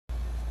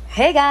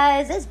Hey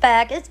guys, it's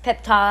back. It's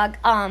Pip Talk.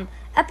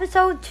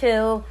 Episode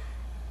 2.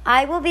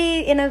 I will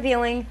be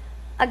interviewing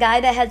a guy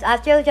that has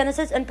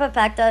osteogenesis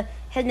imperfecta.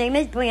 His name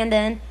is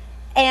Brandon,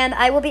 and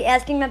I will be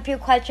asking him a few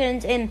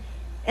questions and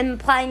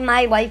implying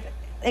my wife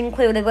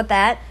included with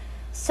that.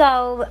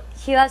 So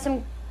here are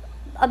some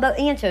about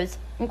answers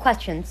and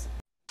questions.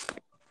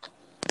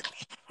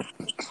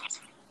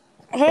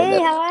 Hey,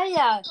 Hello. how are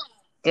ya?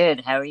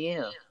 Good. How are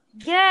you?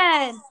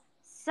 Good.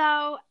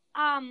 So,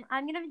 I'm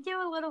gonna do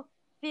a little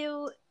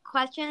few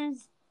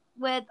questions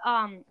with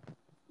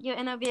your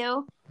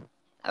interview.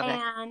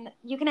 Okay. And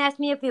you can ask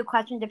me a few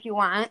questions if you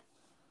want.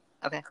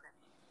 Okay.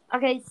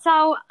 Okay,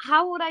 so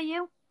how old are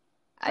you?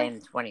 I am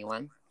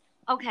 21.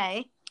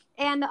 Okay.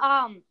 And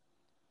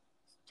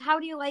how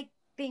do you like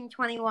being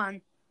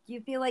 21? Do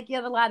you feel like you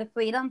have a lot of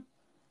freedom?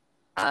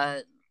 Uh,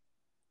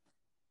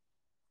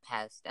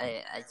 Past.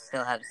 I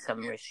still have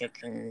some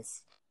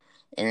restrictions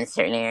in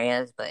certain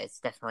areas, but it's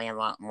definitely a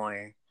lot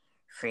more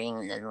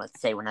freeing than, let's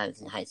say, when I was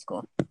in high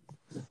school.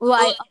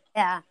 Right.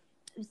 Yeah.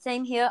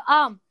 Same here.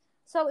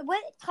 So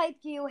what type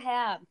do you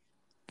have?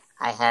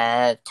 I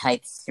have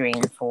types 3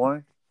 and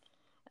 4.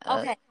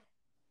 Okay.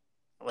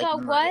 Like So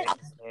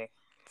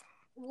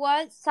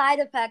what side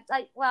effects?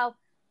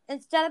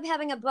 Instead of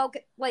having a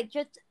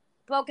just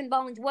broken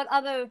bones, what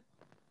other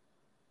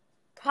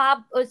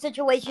or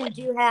situations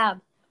do you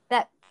have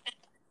that?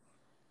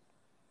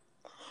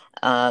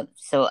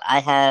 So I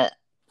have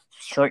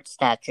short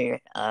stature.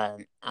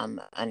 I'm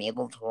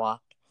unable to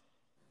walk.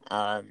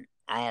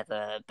 I have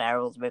a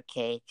barreled rib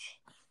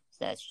cage. So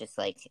that's just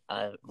like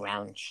a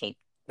round shaped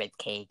rib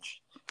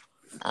cage.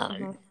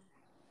 Mhm.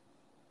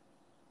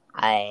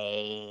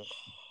 I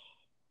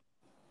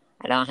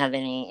don't have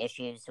any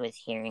issues with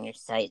hearing or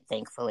sight,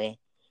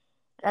 thankfully.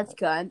 That's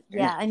good.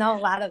 Yeah, I know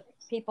a lot of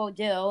people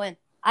do, and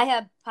I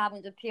have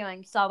problems with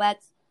hearing, so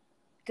that's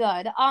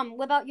good.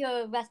 What about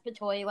your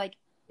respiratory, like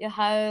your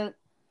heart?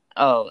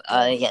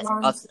 Yes.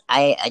 Also,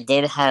 I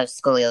did have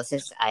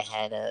scoliosis. I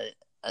had a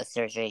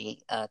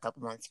surgery a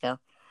couple months ago.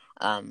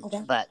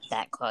 Okay. But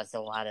that caused a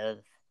lot of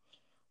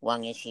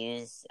lung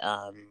issues.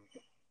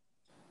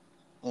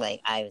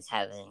 Like I was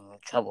having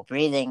trouble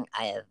breathing.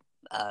 I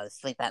have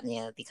sleep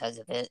apnea because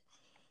of it.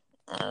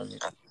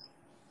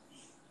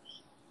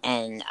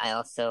 And I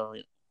also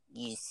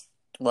used,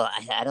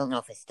 I don't know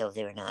if I still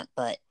do or not,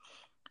 but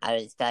I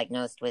was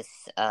diagnosed with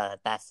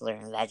bacillar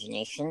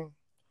invagination.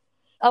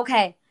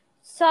 Okay,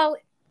 so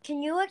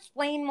can you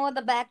explain more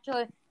the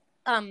backstory?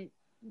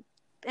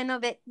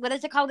 What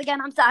is it called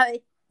again? I'm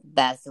sorry.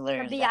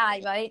 Bacillar The BI,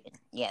 invagination. right?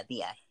 Yeah,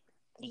 BI.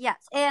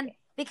 Yes, and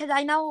because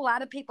I know a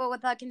lot of people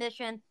with that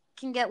condition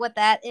can get with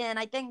that, and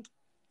I think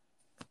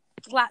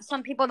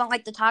some people don't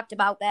like to talk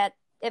about that.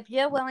 If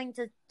you're willing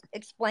to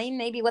explain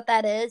maybe what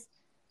that is,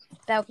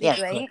 that would be Yeah,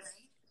 great.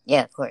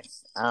 Yeah, of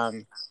course.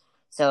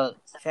 So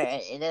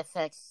it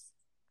affects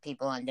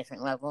people on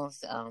different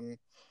levels.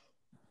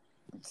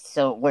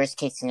 So worst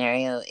case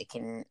scenario, it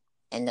can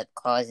end up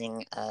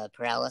causing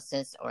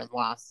paralysis or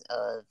loss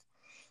of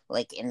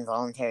like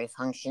involuntary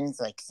functions,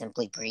 like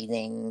simply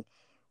breathing,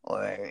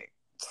 or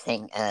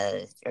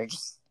or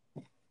just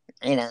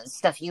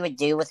stuff you would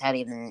do without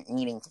even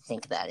needing to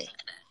think about it,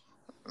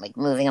 like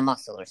moving a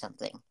muscle or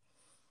something.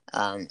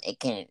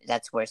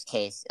 That's worst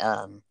case.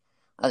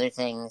 Other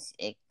things,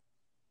 it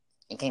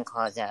can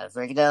cause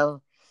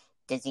vertigo,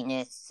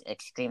 dizziness,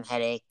 extreme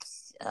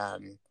headaches,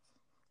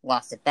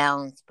 loss of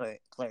balance,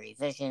 blurry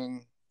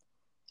vision.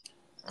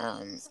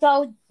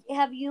 So,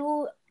 have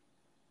you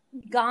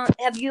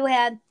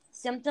had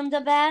symptoms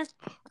of that?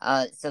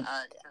 So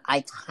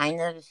I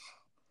kind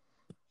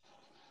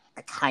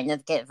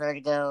of get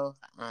vertigo.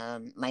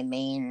 My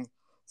main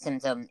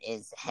symptom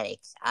is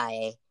headaches.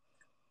 I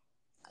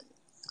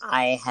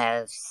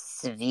have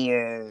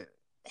severe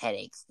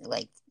headaches.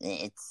 Like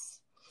it's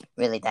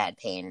really bad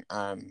pain.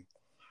 I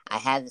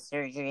had the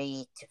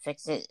surgery to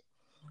fix it,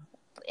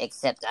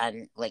 except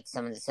I'm like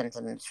some of the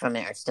symptoms from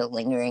it are still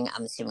lingering.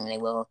 I'm assuming they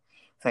will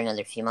for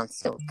another few months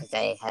still because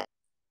I had.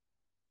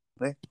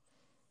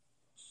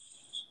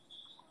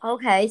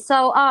 Okay,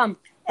 so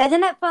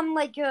isn't it from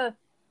like your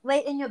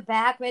right in your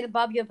back, right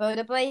above your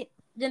vertebrae?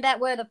 Isn't that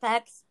where it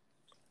affects?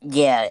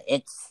 Yeah,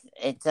 it's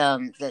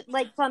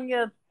Like from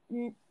your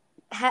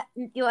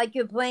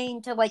your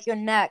brain to like your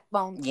neck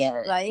bone,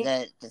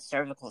 right? the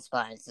cervical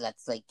spine. So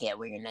that's like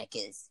where your neck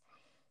is.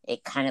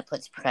 It kind of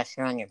puts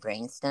pressure on your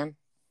brainstem.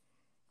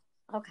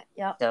 Okay,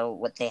 yeah. So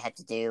what they had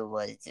to do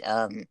was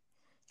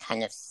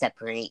kind of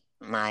separate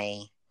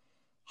my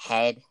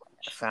head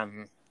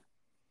from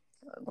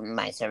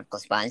my cervical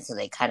spine. So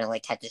they kind of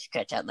like had to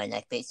stretch out my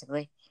neck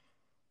basically,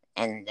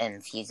 and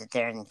fuse it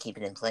there and keep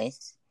it in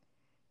place.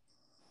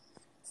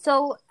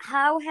 So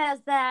how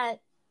has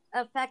that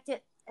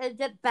affected? Is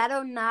it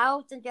better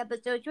now since you have the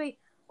surgery,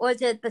 or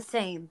is it the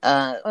same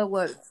or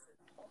worse?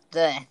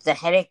 The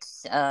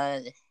headaches.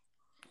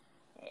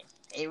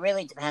 It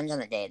really depends on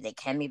the day. They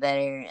can be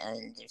better,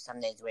 and there's some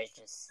days where it's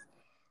just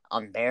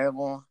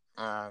unbearable.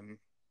 I'm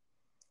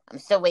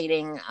still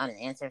waiting on an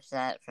answer for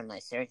that from my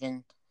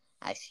surgeon.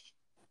 I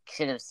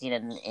should have seen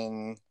him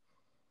in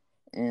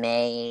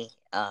May,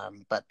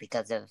 but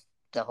because of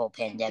the whole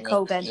pandemic,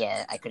 COVID.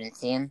 yeah, I couldn't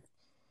see him.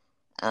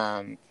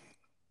 So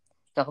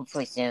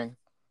hopefully soon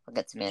I'll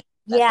get some answers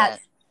about Yeah.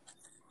 that.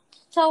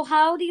 So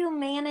how do you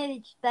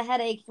manage the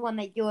headaches when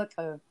they do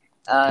occur?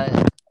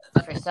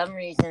 For some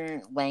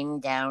reason, laying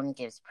down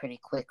gives pretty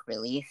quick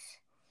relief.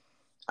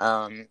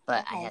 But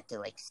I have to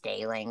like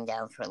stay laying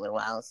down for a little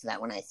while so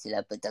that when I sit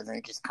up, it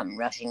doesn't just come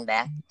rushing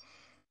back.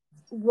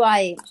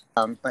 Right.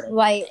 But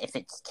Right. if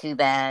it's too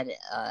bad,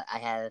 I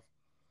have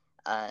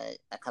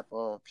a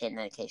couple pain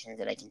medications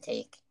that I can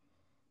take.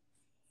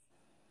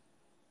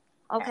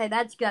 Okay,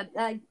 that's good.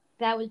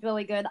 That was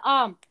really good.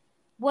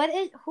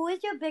 Who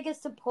is your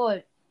biggest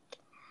support?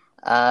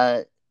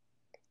 Uh,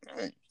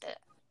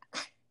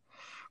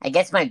 I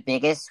guess my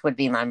biggest would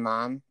be my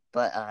mom,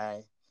 but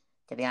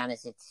to be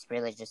honest, it's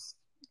really just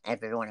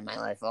everyone in my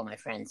life, all my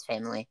friends,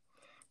 family.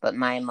 But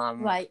my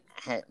mom Right.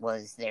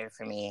 was there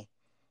for me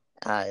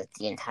the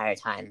entire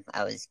time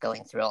I was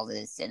going through all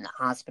this in the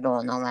hospital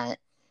and all that.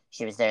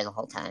 She was there the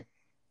whole time.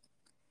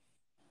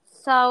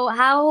 So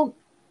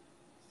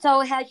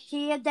has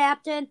she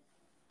adapted?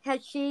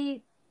 Has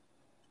she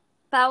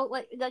felt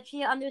like, does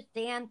she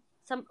understand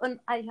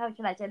how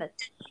should I say this?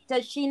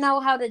 Does she know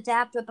how to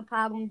adapt with the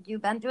problems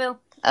you've been through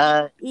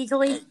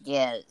easily?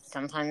 Yeah,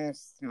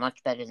 sometimes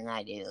much better than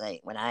I do.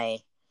 Like when I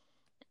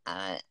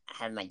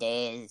have my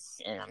days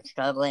and I'm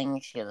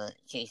struggling,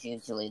 she's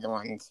usually the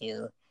one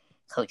to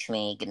coach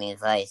me, give me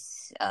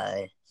advice,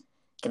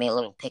 give me a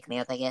little pick me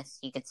up, I guess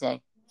you could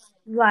say.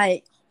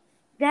 Right.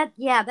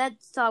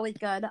 That's always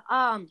good.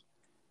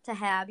 To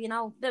have,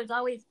 there's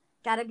always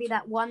got to be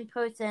that one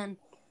person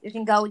you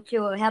can go to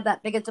or have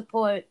that bigger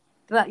support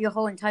throughout your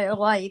whole entire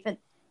life, and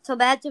so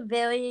that's a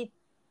very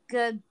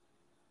good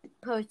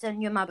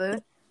person, your mother.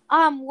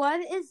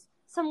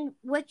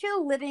 What's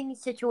your living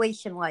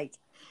situation like?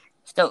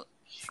 So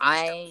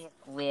I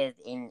live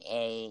in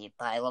a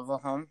bi-level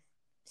home,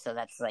 so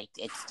that's like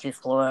it's 2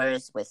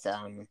 floors with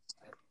a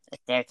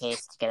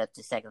staircase to get up to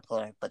the second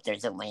floor, but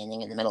there's a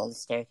landing in the middle of the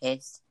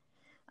staircase.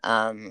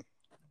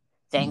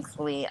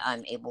 Thankfully,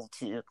 I'm able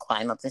to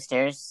climb up the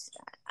stairs.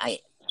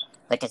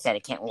 Like I said, I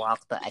can't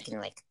walk, but I can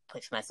like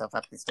push myself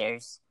up the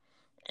stairs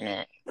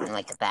in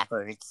like a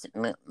backwards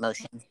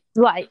motion.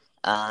 Right.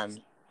 But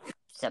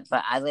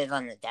I live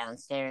on the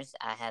downstairs.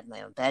 I have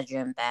my own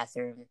bedroom,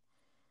 bathroom,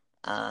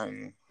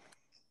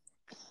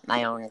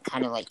 my own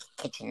kind of like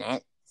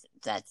kitchenette.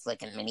 That's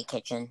like a mini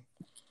kitchen.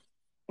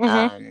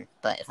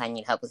 But if I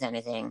need help with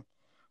anything,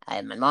 I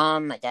have my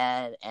mom, my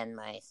dad, and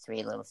my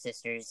 3 little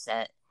sisters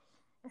that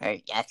are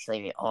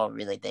actually all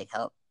really big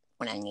help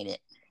when I need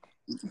it.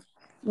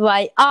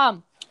 Right.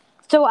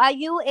 So are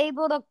you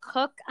able to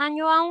cook on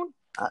your own?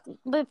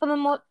 For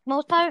the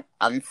most part?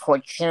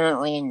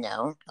 Unfortunately,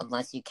 no.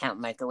 Unless you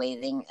count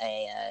microwaving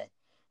a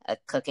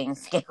cooking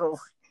skill.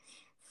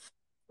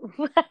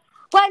 Well,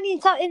 I mean,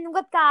 so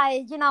with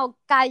guys,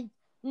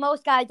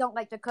 most guys don't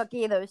like to cook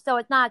either. So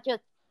it's not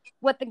just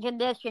with the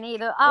condition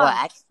either.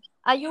 Are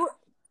you?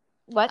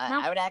 What?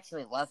 No? I would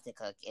actually love to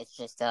cook. It's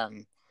just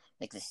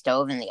like the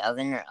stove and the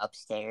oven are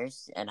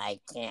upstairs, and I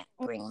can't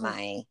bring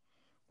my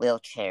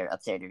wheelchair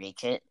up there to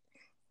reach it.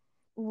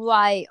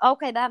 Right.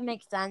 Okay, that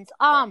makes sense.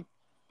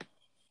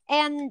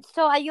 And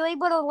so are you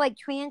able to like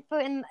transfer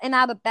in and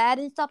out of bed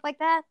and stuff like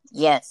that?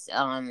 Yes.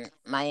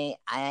 I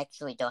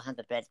actually don't have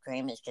the bed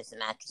frame. It's just a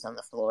mattress on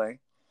the floor,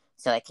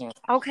 so I can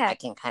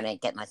kind of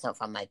get myself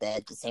on my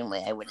bed the same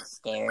way I would a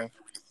stair,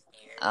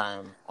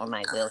 or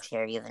my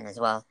wheelchair even as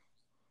well.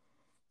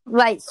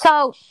 Right.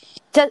 So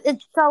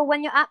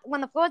when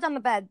when the floor's on the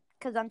bed,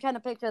 because I'm trying to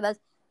picture this,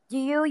 do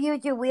you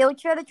use your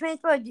wheelchair to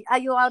transfer, or are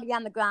you already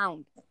on the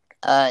ground?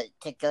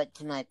 To go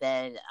to my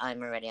bed,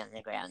 I'm already on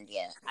the ground.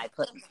 Yeah, I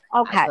put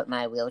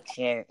my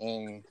wheelchair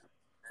in.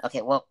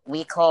 Okay, well,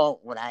 we call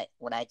what I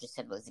just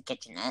said was the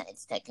kitchenette.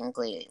 It's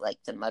technically like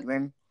the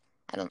mudroom.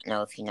 I don't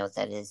know if you know what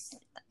that is.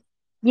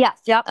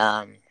 Yes. Yep.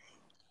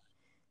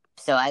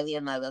 So I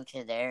leave my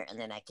wheelchair there, and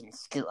then I can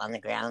scoot on the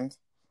ground.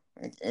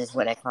 Is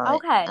what I call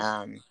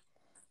it.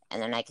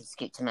 And then I can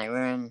scoot to my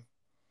room,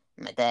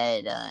 my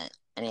bed,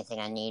 anything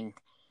I need.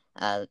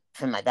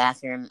 For my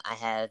bathroom, I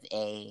have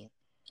a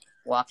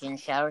walk-in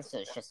shower, so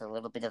it's just a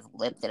little bit of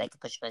lip that I can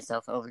push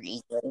myself over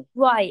easily.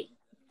 Right.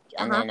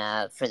 And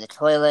then for the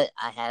toilet,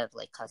 I have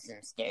like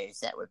custom stairs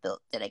that were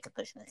built that I could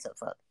push myself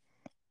up.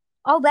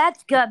 Oh,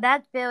 that's good.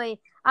 That's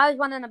very. I was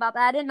wondering about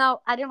that. I didn't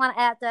know. I didn't want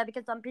to ask that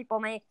because some people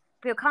may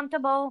feel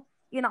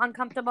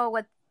uncomfortable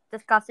with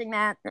discussing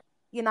that.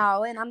 And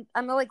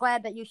I'm really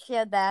glad that you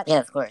shared that. Yeah,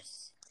 of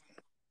course.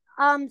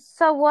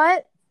 So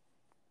what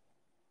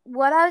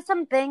are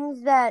some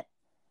things that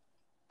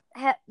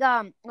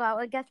well,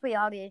 I guess we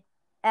already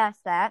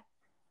asked that.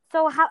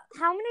 So how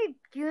many?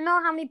 Do you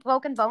know how many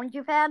broken bones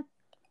you've had?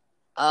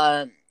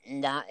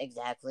 Not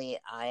exactly.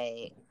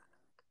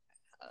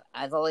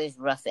 I've always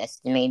rough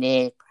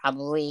estimated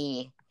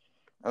probably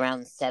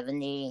around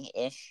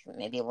 70-ish,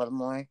 maybe a little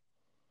more.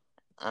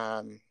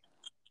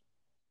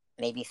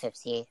 Maybe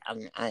 50.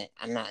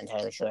 I'm not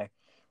entirely sure.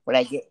 What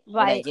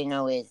I do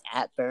know is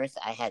at birth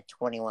I had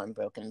 21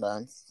 broken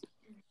bones.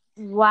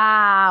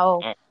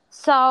 Wow. And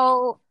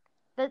So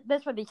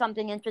this would be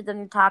something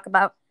interesting to talk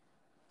about.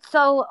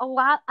 So a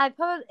lot I've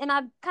heard, and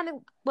I've kind of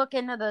looked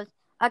into this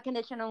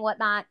condition and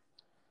whatnot.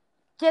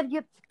 Did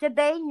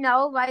they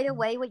know right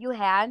away what you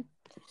had?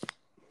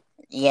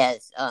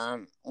 yes,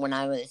 when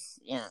I was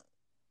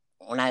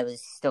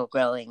still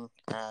growing,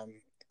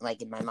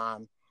 like in my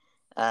mom,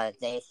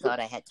 they thought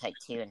I had type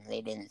 2 and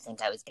they didn't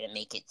think I was going to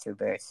make it through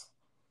birth.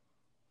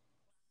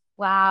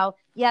 Wow.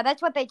 Yeah,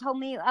 that's what they told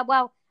me.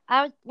 Well,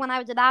 when I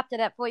was adopted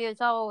at 4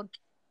 years old,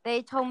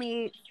 they told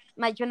me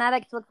my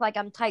genetics looked like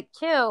I'm type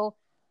 2,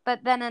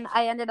 but then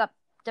I ended up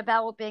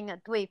developing a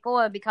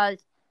 3-4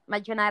 because my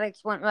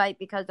genetics weren't right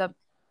because of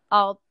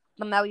all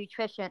the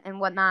malnutrition and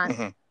whatnot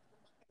Mm-hmm.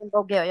 in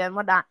Bulgaria and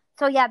whatnot.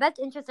 So yeah, that's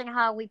interesting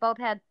how we both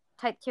had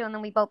type 2 and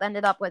then we both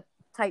ended up with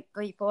type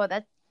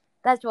 3-4.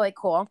 That's really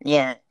cool.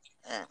 Yeah,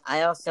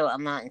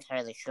 I'm not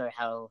entirely sure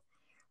how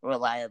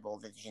reliable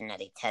the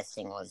genetic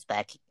testing was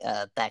back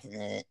in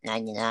the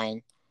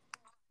 '99.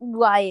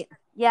 Right.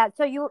 Yeah.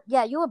 So you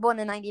were born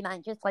in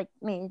 '99, just like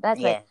me.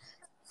 That's right.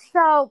 Yeah,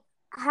 So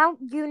how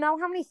do you know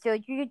how many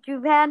surgeries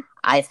you've had?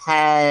 I've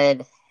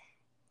had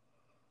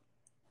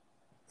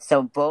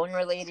so bone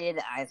related.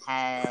 I've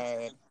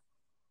had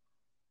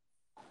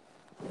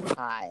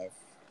 5.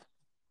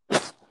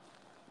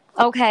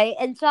 Okay,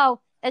 and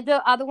so is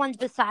there other ones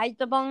besides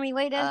the bone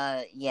related?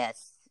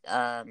 Yes.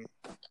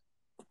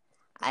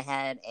 I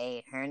had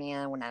a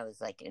hernia when I was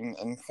like an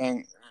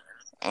infant,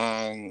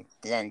 and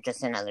then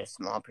just another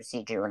small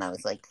procedure when I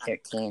was like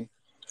 13.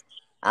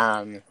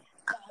 Um,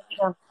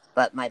 Yeah.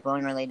 but my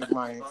bone related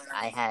ones,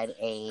 I had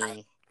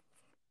a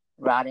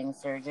rotting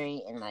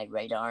surgery in my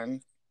right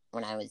arm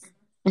when I was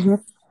Mm-hmm.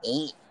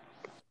 8,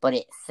 but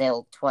it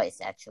failed twice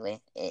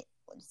actually.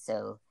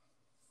 So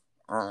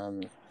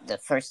the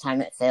first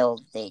time it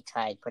failed, they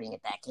tried putting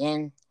it back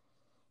in,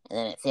 and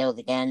then it failed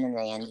again, and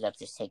they ended up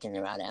just taking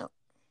the rod out.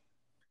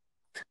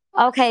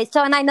 Okay,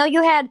 so and I know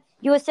you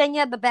were saying you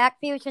had the back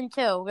fusion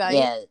too, right?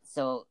 Yeah,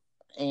 so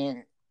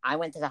and I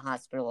went to the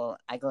hospital.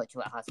 I go to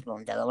a hospital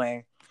in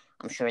Delaware.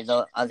 I'm sure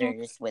the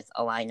others with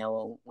I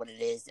know what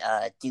it is,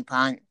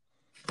 DuPont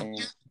in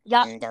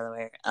Yep. in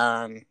Delaware.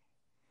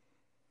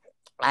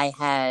 I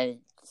had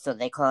so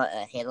they call it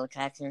a halo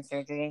traction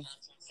surgery.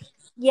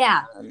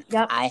 Yeah.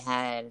 Yep. I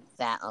had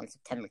that on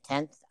September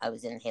 10th. I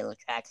was in halo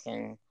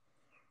traction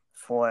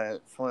for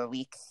 4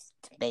 weeks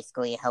to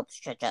basically help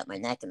stretch out my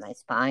neck and my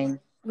spine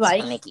Right.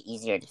 and make it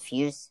easier to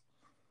fuse.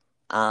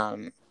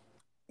 I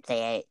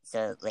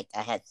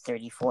had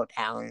 34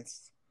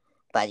 pounds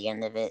by the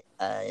end of it,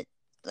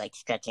 like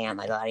stretching out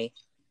my body.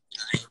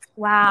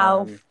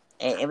 Wow.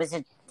 It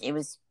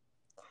was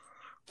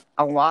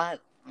a lot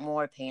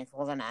more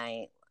painful than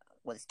I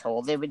was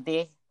told it would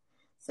be.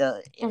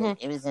 So Mm-hmm.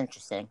 it was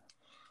interesting,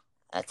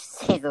 to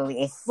say the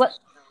least. What?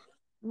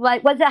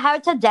 Like, was it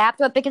hard to adapt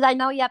to it? Because I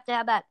know you have to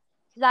have that.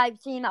 Because I've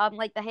seen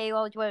like the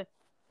halos where.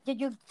 Did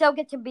you still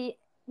get to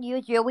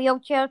use your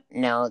wheelchair?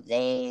 No,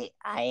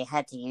 I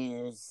had to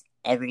use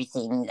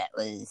everything that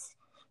was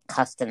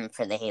custom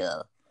for the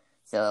Halo.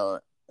 So,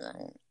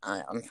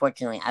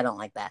 unfortunately, I don't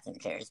like bathroom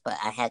chairs, but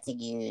I had to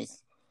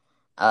use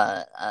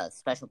a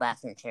special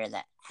bathroom chair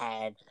that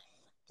had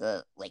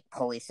the like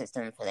pulley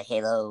system for the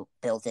Halo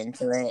built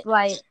into it.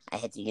 Right. I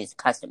had to use a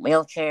custom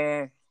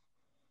wheelchair.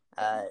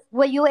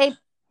 Were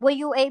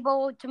you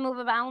able to move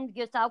around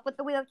yourself with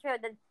the wheelchair? Or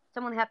did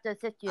someone have to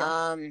assist you?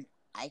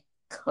 I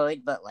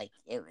could, but like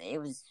it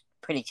was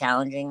pretty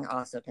challenging.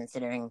 Also,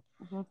 considering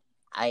Mm-hmm.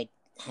 I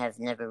have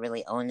never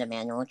really owned a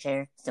manual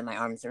chair, so my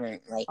arms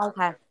weren't like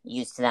Okay.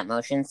 used to that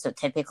motion. So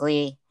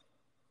typically,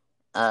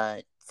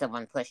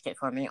 someone pushed it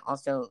for me.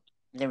 Also,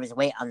 there was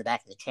weight on the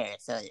back of the chair,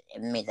 so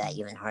it made that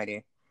even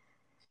harder.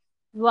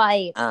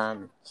 Right.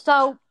 Um,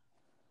 So,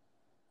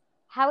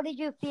 how did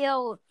you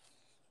feel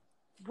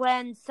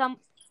when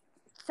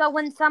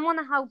when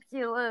someone helps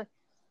you or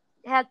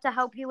has to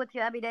help you with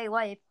your everyday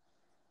life?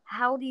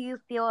 How do you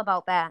feel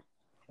about that?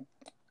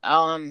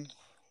 um,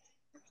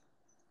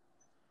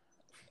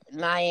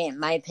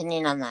 my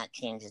opinion on that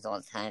changes all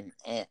the time.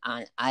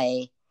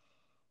 I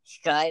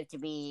strive to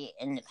be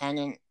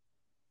independent.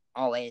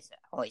 Always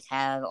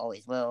have,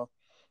 always will.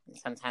 And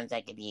sometimes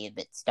I could be a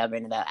bit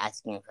stubborn about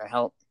asking for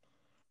help.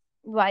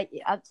 Right.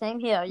 Same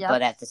here. Yep.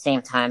 But at the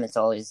same time, it's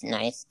always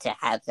nice to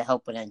have the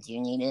help when I do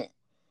need it.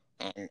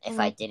 And if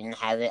I Mm-hmm. didn't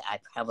have it, I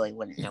probably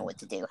wouldn't know what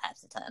to do half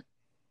the time.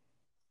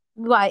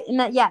 Right. And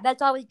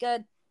that's always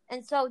good.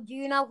 And so, do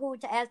you know who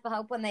to ask for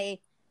help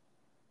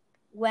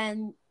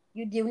when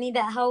you do need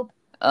that help?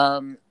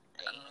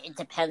 It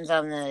depends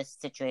on the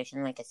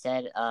situation. Like I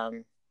said,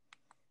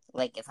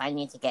 like if I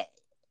need to get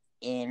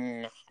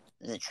in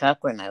the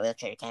truck where my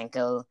wheelchair can't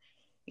go,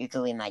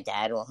 usually my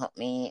dad will help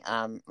me.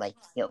 Like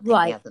he'll pick me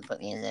Right. up and put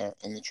me in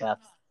the truck.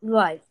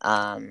 Right.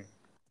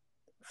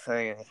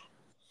 For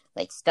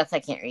like stuff I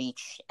can't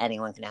reach,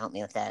 anyone can help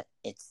me with that.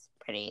 It's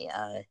pretty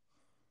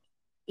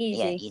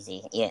Easy.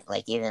 easy. Yeah,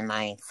 like even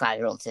my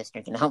 5-year-old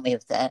sister can help me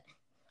with that.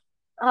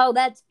 Oh,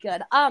 that's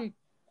good. And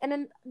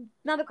then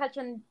another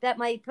question that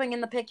might bring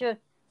in the picture.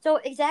 So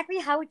exactly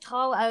how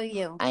tall are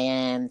you? I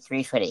am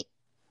 3'8".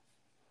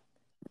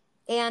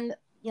 And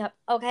yep,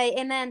 okay.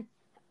 And then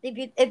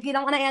if you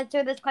don't want to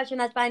answer this question,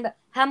 that's fine. But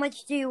how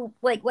much do you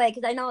like weigh?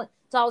 Because I know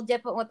it's all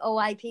different with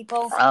OI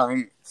people.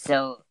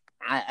 So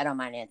I don't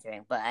mind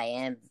answering, but I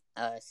am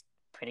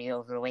pretty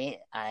overweight.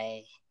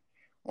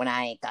 When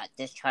I got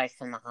discharged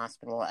from the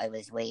hospital, I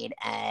was weighed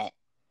at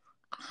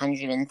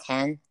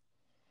 110,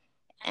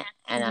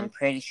 and I'm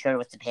pretty sure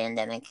with the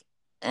pandemic,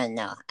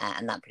 no,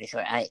 I'm not pretty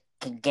sure. I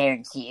can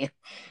guarantee you,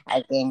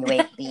 I gained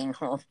weight being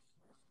home.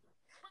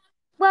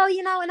 Well,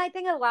 and I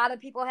think a lot of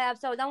people have,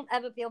 so don't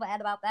ever feel bad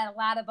about that. A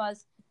lot of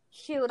us,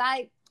 shoot,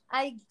 I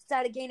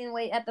started gaining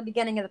weight at the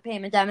beginning of the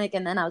pandemic,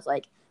 and then I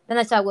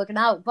started working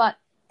out. But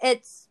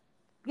it's,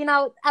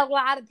 a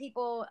lot of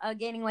people are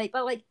gaining weight.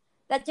 But like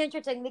that's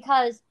interesting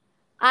because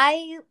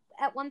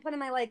at one point in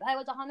my life, I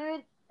was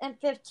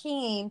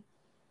 115.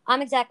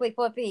 I'm exactly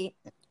 4 feet.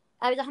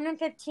 I was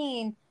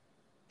 115,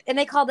 and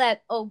they call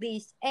that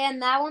obese. And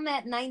now I'm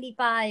at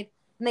 95,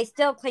 and they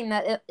still claim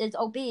that it is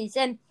obese.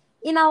 And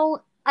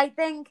I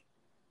think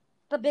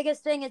the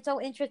biggest thing is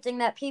so interesting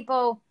that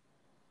people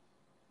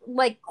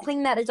like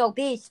claim that as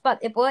obese, but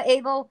if we're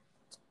able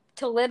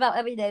to live our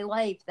everyday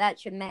life,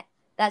 that's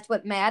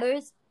what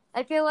matters.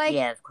 I feel like.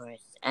 Yeah, of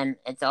course, and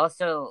it's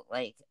also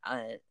like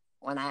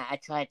when I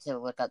tried to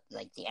look up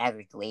like the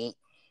average weight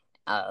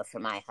for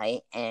my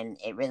height, and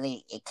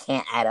it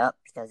can't add up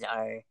because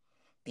our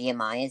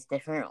BMI is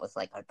different with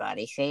like our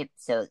body shape.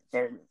 So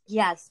there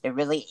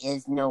really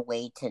is no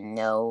way to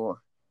know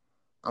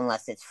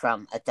unless it's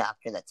from a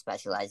doctor that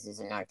specializes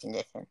in our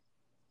condition.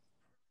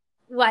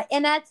 Right,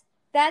 and that's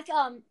because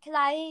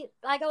I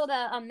go to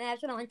the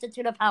National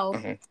Institute of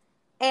Health,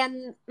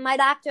 and my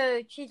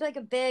doctor, she's like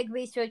a big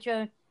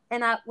researcher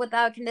with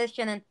our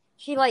condition, and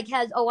she like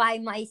has OI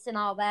mice and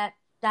all that,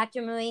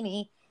 Dr.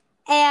 Marini,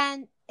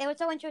 and it was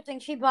so interesting.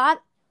 She'd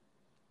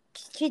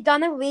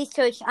done a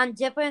research on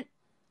different,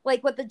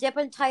 like with the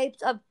different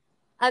types of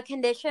a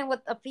condition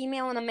with a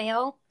female and a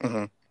male,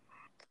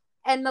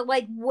 and the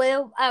like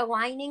where our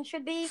lining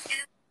should be,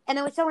 and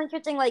it was so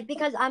interesting, like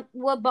because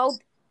we're both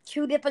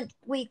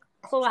we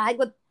collide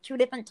with two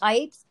different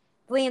types,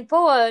 3 and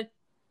 4.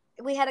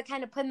 We had to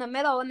kind of put in the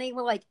middle, and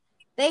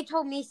they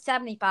told me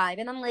 75,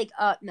 and I'm like,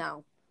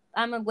 no,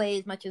 I'm gonna weigh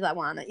as much as I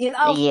want it,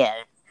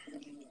 Yeah.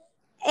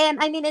 And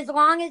I mean, as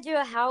long as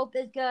your health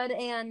is good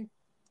and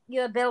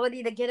your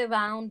ability to get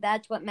around,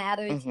 that's what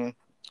matters.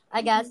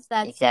 I guess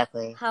that's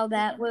exactly how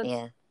that works.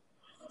 Yeah.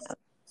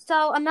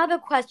 So another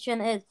question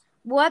is,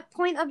 what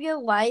point of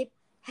your life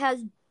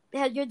has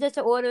your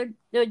disordered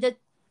or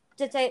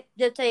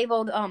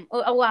disabled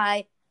or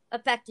OI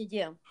affected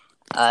you?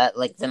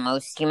 Like the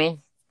most, you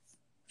mean?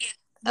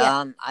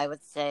 Yeah. I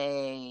would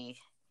say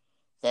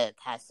the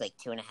past like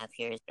 2.5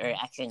 years, or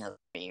actually no,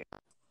 3 years.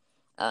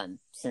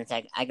 Since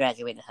I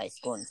graduated high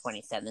school in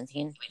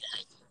 2017.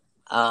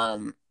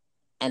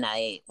 And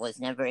I was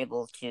never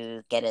able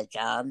to get a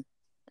job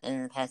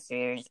in the past 3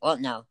 years. Well,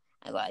 no,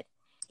 I lied.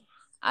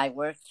 I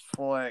worked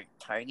for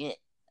Target,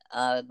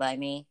 by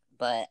me,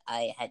 but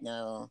I had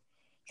no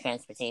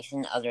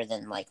transportation other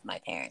than like my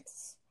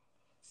parents.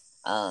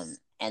 And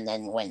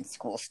then when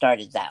school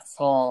started that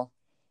fall,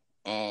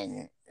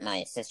 and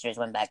my sisters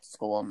went back to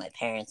school, my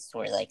parents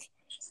were like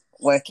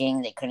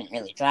working. They couldn't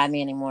really drive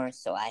me anymore,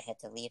 so I had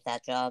to leave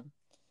that job.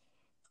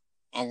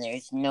 And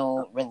there's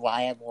no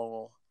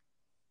reliable,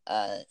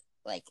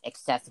 like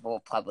accessible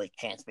public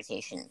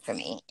transportation for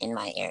me in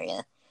my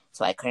area.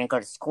 So I couldn't go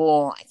to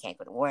school. I can't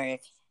go to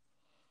work,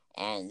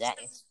 and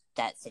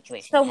that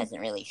situation hasn't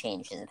really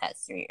changed in the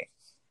past 3 years.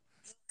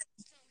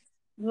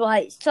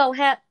 Right. So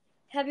have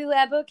you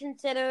ever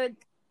considered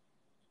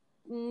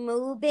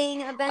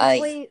moving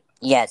eventually?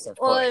 Yes, of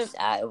course.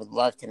 I would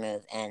love to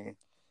move, and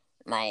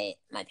my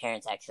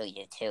parents actually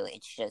do too.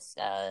 It's just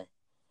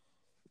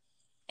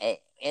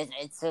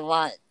it's a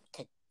lot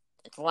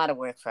of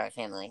work for our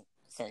family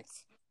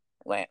since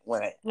we're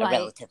a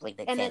relatively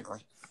big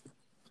family.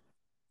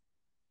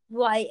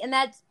 Right, and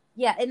that's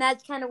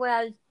kind of where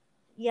I was.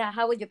 Yeah,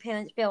 how would your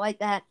parents feel like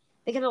that?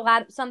 Because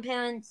some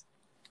parents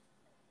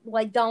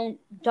like don't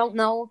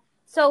know.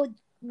 So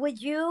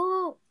would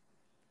you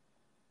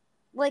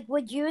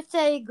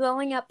say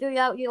growing up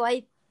throughout your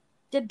life,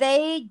 did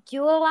they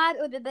do a lot,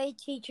 or did they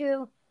teach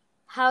you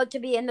how to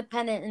be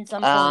independent in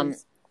some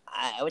points?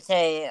 I would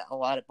say a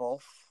lot of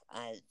both.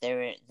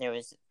 There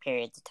was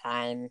periods of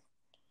time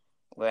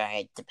where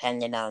I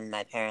depended on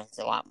my parents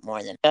a lot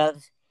more than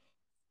of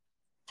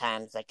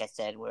times, like I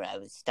said, where I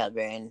was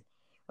stubborn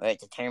or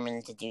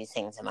determined to do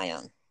things on my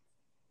own.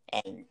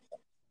 And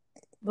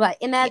right,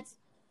 and that's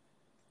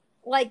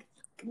like,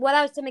 what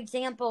are some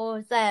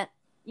examples that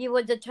you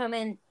were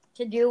determined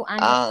to do on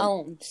your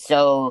own?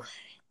 So,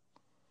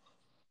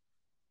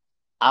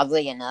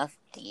 oddly enough,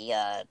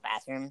 the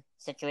bathroom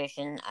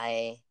situation,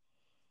 I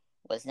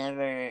was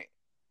never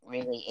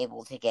really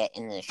able to get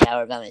in the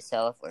shower by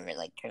myself, or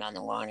like turn on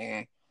the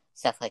water,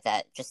 stuff like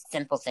that. Just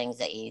simple things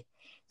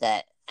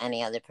that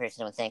any other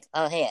person would think,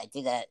 oh hey, I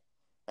do that,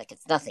 like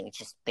it's nothing. It's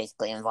just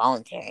basically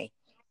involuntary.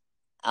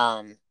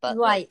 But like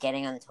Right.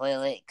 getting on the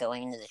toilet,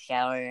 going into the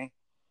shower,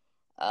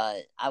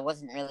 I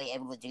wasn't really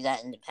able to do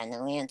that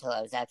independently until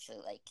I was actually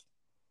like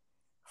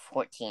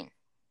 14.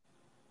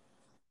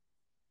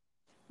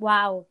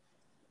 Wow.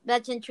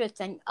 That's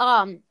interesting.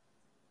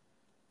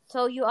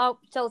 So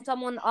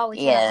someone always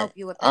had to Yeah. help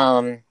you with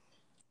that.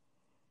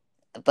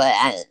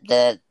 But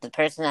the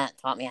person that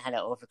taught me how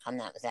to overcome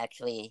that was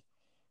actually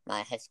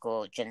my high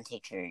school gym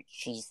teacher.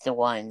 She's the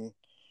one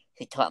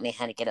who taught me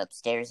how to get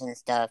upstairs and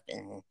stuff,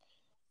 and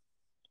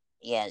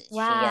yeah,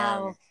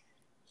 Wow.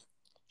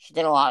 she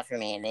did a lot for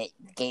me, and it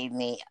gave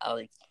me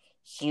a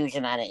huge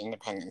amount of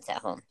independence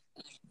at home.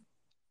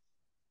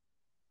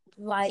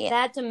 Right. Yeah.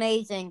 That's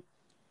amazing.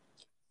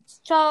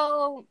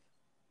 So,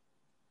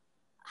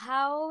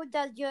 how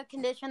does your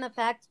condition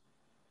affect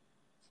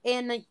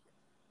in the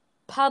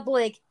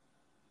public,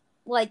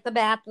 like the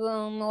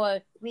bathroom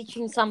or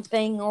reaching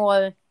something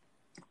or?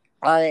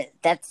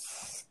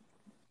 That's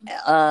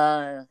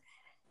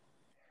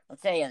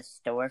let's say a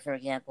store, for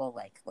example,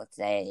 like let's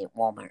say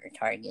Walmart or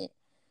Target.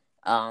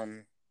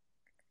 Um,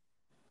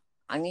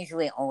 I'm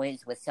usually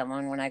always with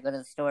someone when I go to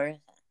the store.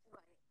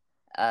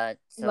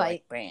 So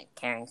like Right.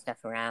 carrying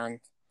stuff around,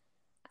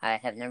 I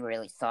have never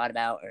really thought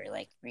about, or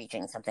like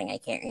reaching something I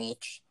can't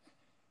reach.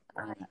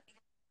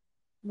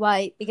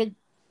 Right. Because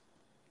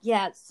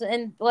yes,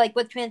 and like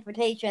with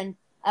transportation,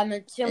 I'm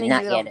assuming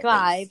Not you yet, don't at least.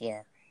 drive.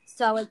 Yeah.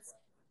 So it's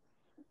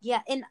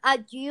yeah. And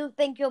do you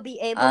think you'll be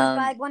able to Um,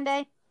 drive one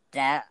day?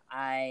 that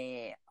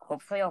I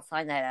hopefully I'll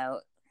find that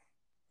out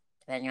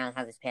depending on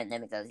how this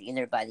pandemic goes,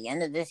 either by the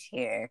end of this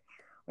year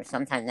or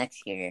sometime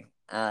next year.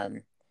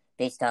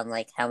 Based on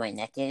like how my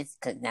neck is,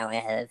 because now I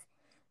have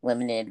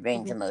limited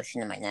range Mm-hmm. of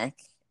motion in my neck.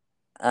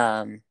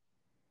 Um,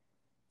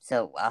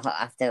 so I'll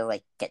have to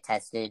like get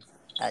tested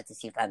to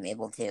see if I'm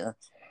able to,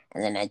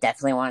 and then I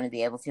definitely want to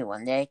be able to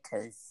one day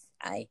because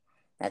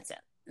that's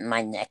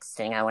my next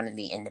thing I want to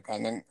be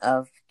independent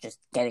of, just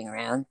getting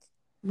around.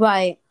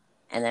 Right.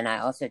 And then I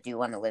also do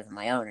want to live on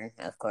my own,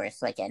 of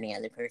course, like any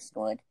other person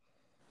would.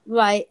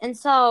 Right. And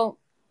so,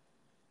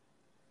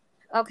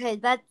 okay,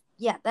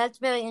 that's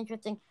very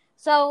interesting.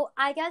 So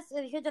I guess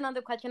here's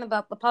another question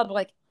about the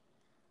public.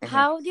 Mm-hmm.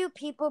 How do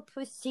people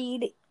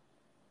perceive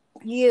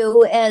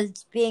you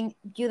as being?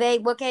 Do they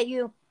look at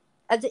you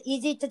as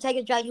easy to take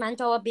a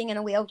judgmental of being in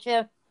a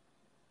wheelchair?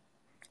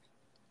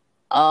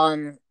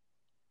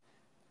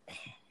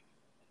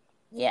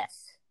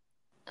 Yes.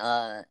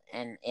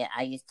 And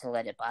I used to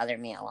let it bother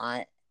me a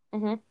lot.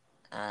 Mm-hmm.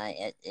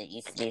 It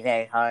used to be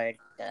very hard.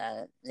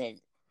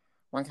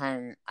 One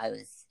time I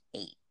was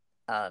 8.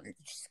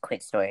 Just a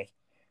quick story.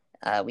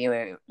 We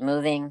were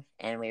moving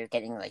and we were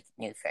getting like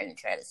new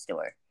furniture at a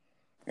store,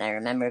 and I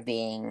remember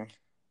being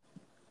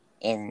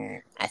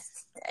in.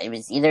 It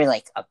was either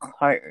like a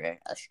cart or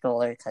a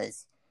stroller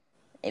because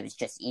it was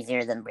just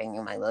easier than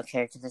bringing my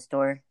wheelchair to the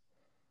store.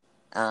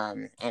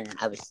 And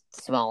I was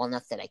small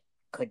enough that I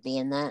could be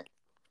in that.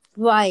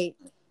 Right.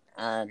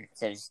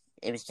 So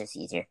it was just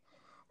easier.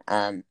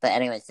 But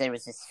anyways, there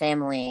was this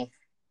family.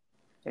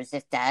 There was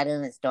this dad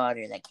and his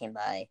daughter that came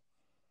by,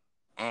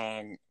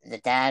 and the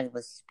dad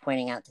was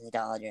pointing out to the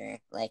daughter,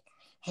 like,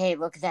 "Hey,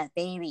 look at that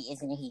baby!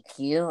 Isn't he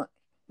cute?"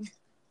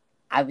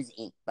 I was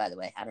 8, by the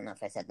way. I don't know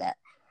if I said that.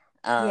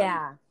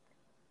 Yeah.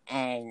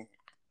 And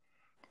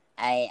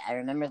I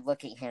remember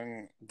looking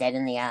him dead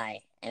in the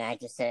eye, and I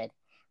just said,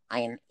 "I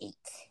am 8."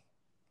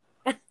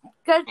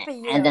 Good for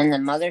And you. then the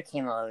mother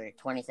came over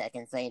 20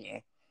 seconds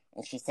later,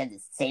 and she said the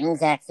same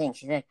exact thing.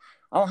 She said,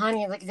 "Oh,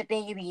 honey, look at the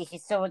baby.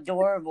 He's so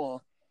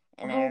adorable."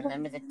 And I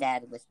remember the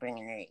dad whispering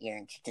in her ear,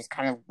 and she just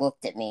kind of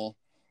looked at me,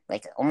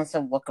 like almost a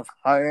look of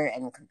horror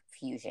and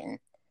confusion.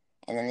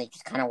 And then they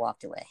just kind of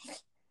walked away.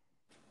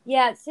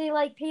 Yeah. See,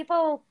 like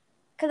people,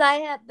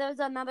 because there's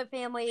another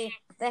family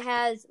that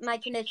has my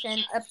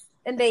condition up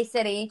in Bay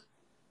City.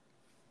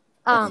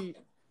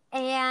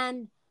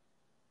 And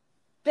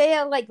they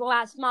are like a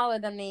lot smaller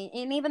than me,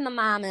 and even the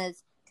mom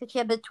is, because she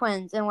had the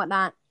twins and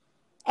whatnot.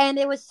 And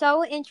it was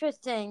so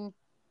interesting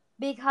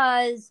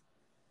because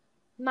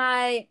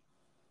my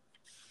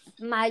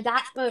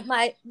doctor,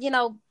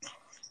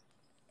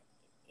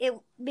 it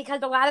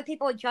because a lot of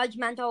people are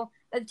judgmental.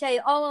 They'd say,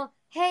 "Oh,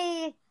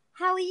 hey,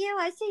 how are you?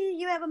 I see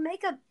you have a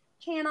makeup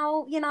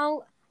channel,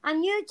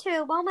 on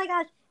YouTube. Oh my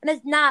gosh!" And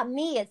it's not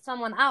me; it's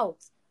someone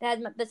else that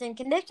has the same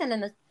condition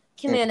in the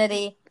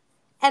community.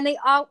 And they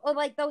all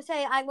like they'll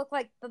say I look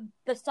like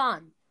the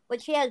son,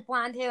 but she has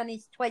blonde hair and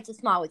he's twice as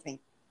small as me.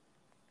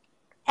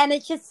 And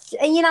it's just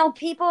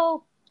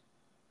people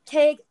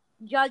take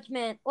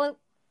judgment, or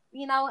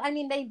I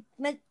mean they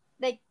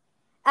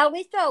at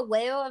least are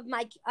aware of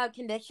my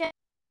condition.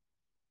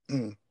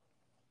 Mm.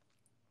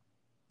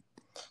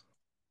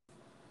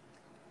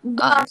 I'm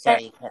But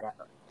sorry you cut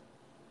out.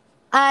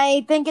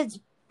 I think it's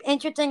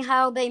interesting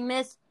how they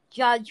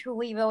misjudge who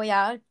we really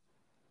are.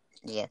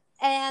 Yeah.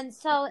 And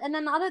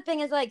then the other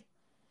thing is like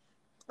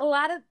a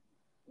lot of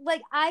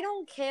like I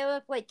don't care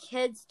if like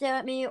kids stare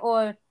at me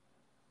or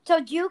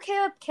so do you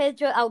care if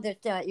kids or elders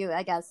stare at you,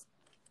 I guess?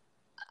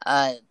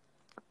 But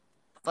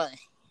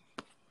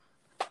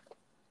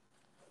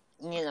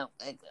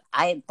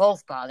I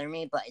both bother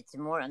me, but it's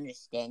more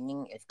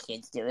understanding if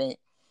kids do it.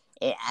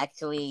 It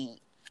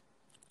actually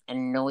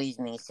annoys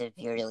me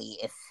severely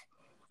if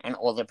an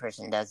older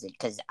person does it,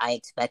 because I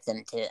expect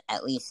them to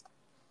at least,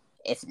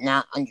 if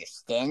not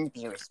understand,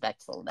 be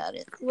respectful about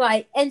it.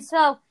 Right. And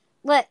so,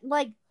 like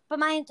for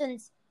my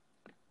instance,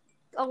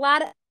 a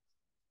lot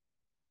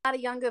of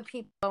younger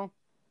people,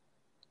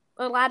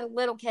 a lot of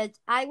little kids,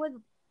 I would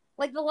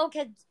like the little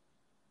kids.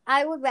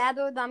 I would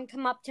rather them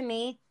come up to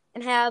me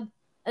and have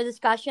a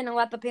discussion and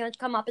let the parents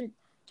come up and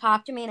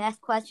talk to me and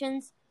ask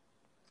questions.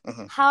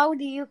 Mm-hmm. How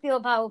do you feel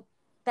about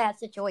that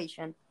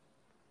situation?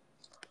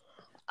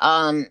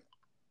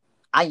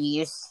 I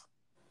used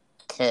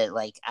to,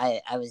 I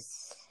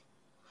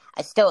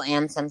still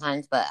am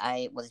sometimes, but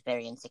I was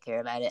very insecure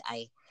about it.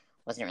 I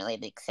wasn't really a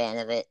big fan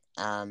of it.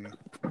 I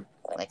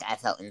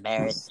felt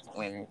embarrassed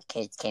when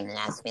kids came and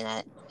asked me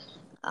that.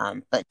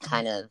 But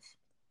kind of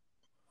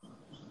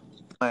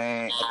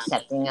more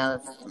accepting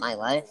of my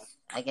life,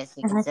 I guess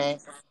you could say.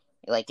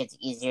 It's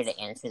easier to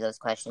answer those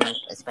questions,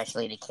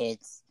 especially to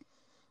kids.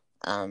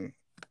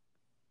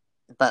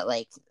 But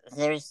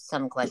there's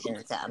some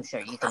questions that I'm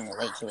sure you can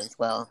relate to as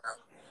well,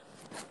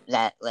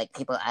 that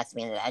people ask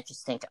me that I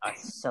just think are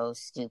so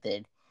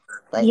stupid,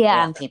 but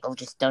Yeah. people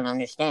just don't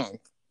understand.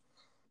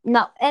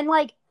 No, and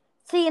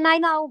see, and I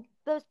know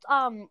this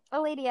a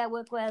lady I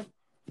work with,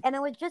 and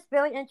it was just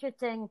really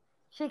interesting.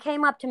 She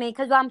came up to me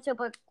because I'm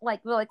super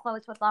really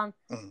close with them,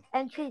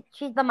 and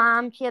she's the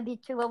mom. She had these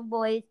two little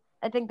boys.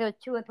 I think there's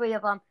two or three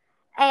of them,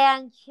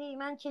 and she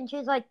mentioned,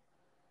 she's like,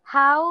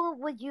 "How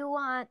would you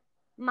want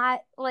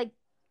my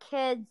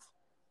kids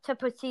to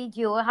proceed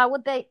you, or how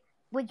would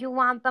you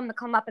want them to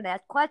come up and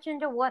ask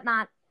questions or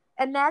whatnot?"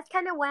 And that's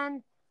kind of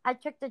when I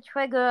took the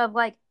trigger of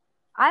I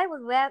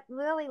would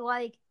really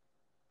like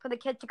for the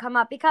kids to come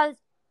up, because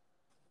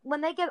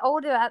when they get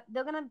older,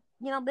 they're gonna,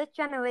 this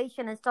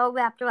generation is so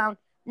wrapped around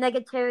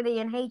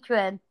negativity and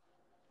hatred,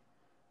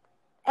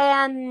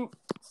 and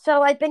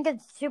so I think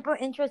it's super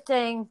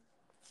interesting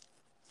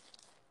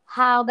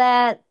how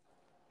that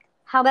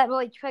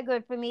really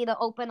triggered for me to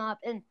open up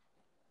and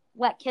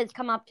let kids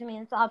come up to me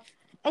and stuff.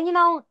 And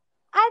I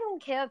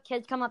don't care if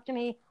kids come up to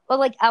me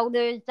or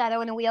elders that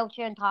are in a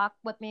wheelchair and talk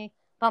with me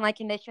about my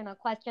condition or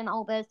question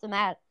all this and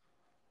that.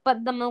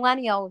 But the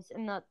millennials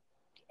and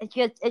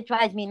it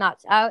drives me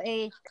nuts. Our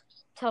age,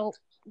 till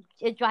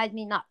it drives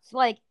me nuts.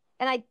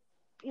 And I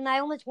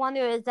almost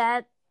wonder, is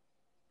that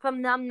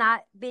from them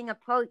not being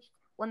approached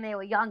when they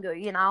were younger?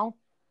 Yeah,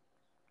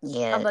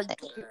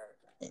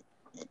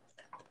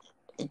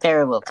 it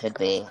very well could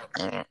be.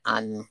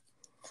 I'm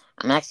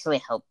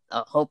actually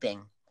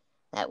hoping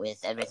that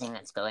with everything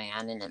that's going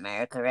on in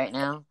America right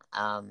now,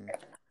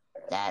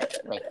 that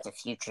the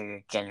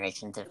future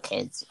generations of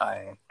kids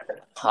are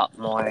taught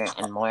more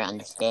and more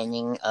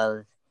understanding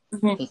of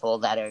people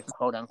that are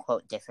quote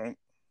unquote different.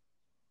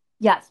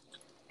 Yes,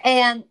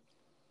 and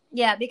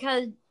yeah,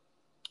 because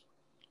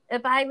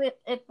if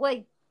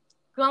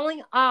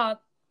growing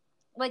up,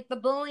 the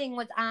bullying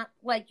was on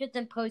just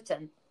in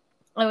person.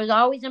 It was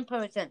always in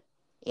person.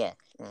 Yeah.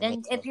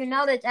 And if you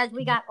notice, as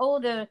we got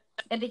older,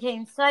 it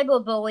became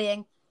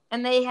cyberbullying,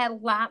 and they had a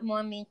lot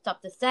more mean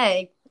stuff to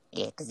say.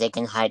 Yeah, because they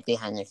can hide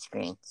behind their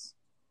screens.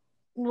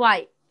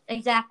 Right,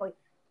 exactly.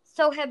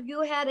 So have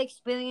you had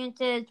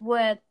experiences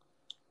with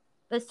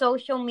the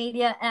social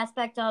media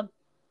aspect of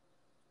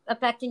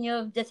affecting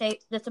your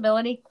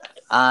disability?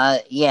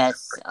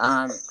 Yes.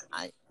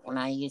 When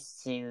I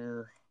used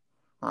to,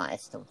 well, I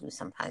still do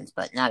sometimes,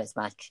 but not as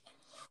much.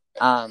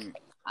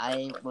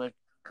 I would,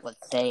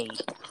 let's say,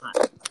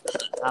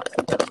 talk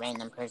to a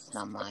random person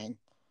online.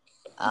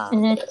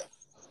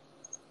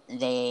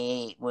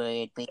 They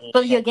would be.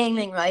 So you're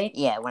gaming, right?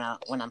 Yeah,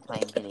 when I'm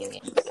playing video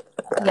games.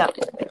 Yeah.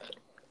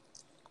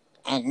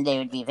 And they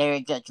would be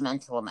very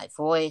judgmental of my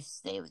voice.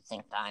 They would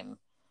think I'm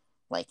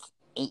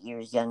 8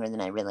 years younger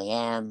than I really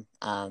am.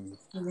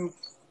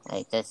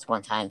 This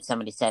one time,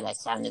 somebody said I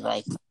sounded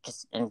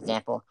just an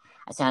example,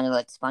 I sounded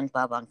like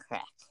SpongeBob on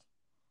crack.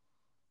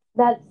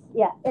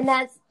 And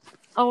that's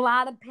a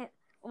lot of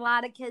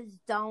kids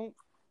don't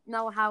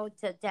know how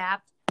to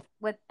adapt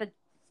with the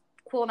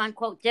quote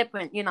unquote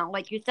different,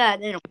 like you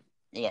said,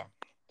 Yeah.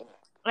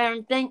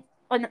 I think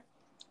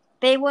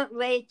they weren't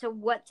raised to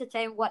what to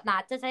say and what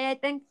not to say, I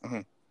think.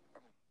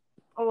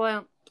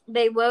 Or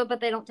they were,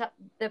 but they don't tell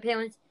their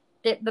parents.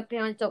 The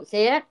parents don't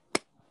say it.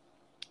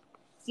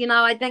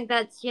 I think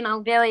that's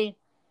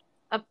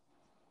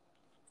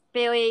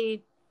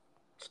very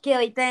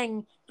scary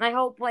thing. I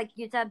hope, like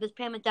you said, this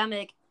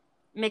pandemic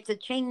makes a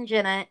change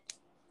in it,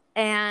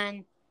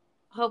 and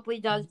hopefully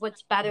does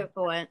what's better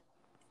for it.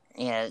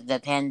 Yeah, the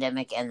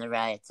pandemic and the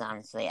riots.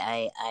 Honestly,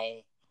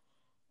 I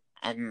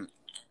am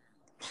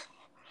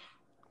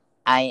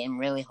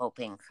really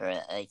hoping for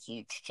a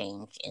huge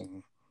change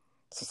in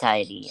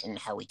society and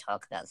how we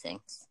talk about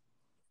things.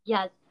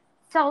 Yes.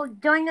 So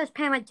during this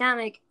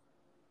pandemic,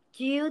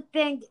 do you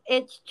think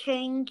it's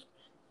changed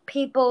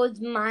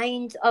people's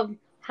minds of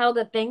how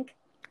to think?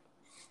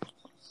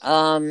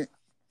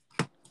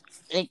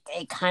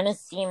 it kind of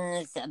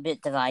seems a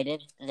bit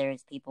divided.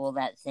 There's people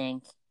that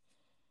think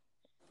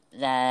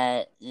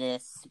that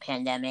this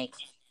pandemic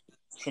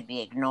should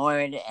be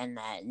ignored and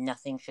that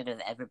nothing should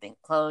have ever been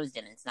closed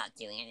and it's not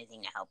doing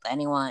anything to help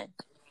anyone.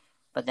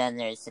 But then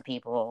there's the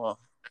people,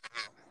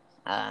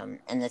 and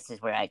this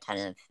is where I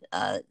kind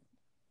of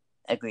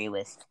agree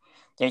with.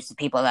 There's the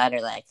people that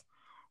are like,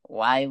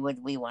 why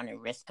would we want to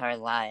risk our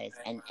lives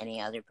and any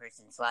other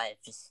person's life?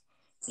 Just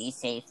be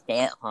safe, stay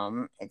at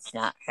home. It's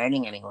not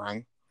hurting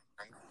anyone.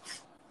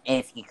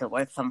 If you could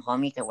work from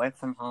home, you could work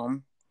from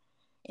home.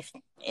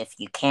 If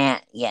you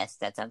can't, yes,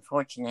 that's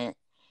unfortunate.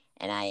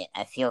 And I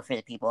feel for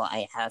the people.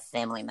 I have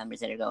family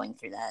members that are going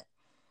through that.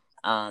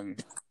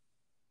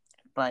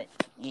 But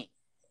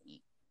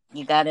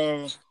you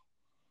gotta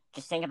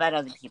just think about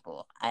other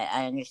people.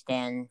 I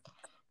understand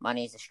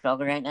money is a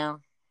struggle right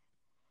now,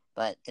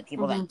 but the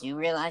people that do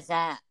realize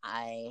that,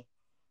 I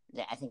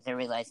think they're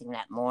realizing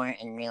that more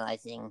and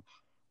realizing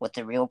what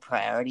the real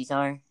priorities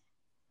are.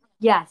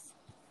 Yes.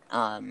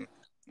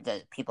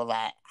 The people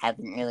that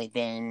haven't really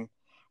been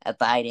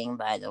abiding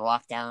by the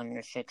lockdown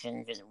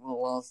restrictions or the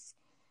rules.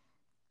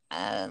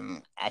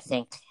 I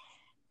think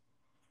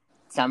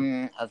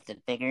some of the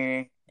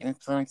bigger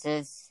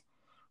influences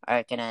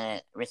are going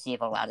to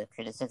receive a lot of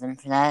criticism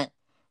for that.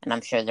 And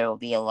I'm sure there will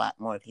be a lot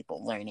more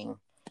people learning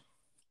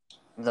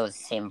those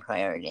same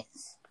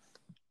priorities.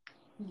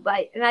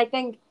 Right. And I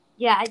think,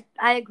 yeah,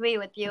 I agree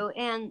with you.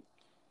 And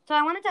so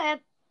I wanted to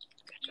ask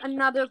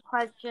another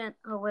question.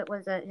 Oh, what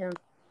was it here?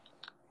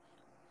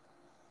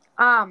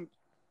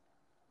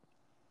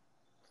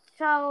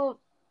 So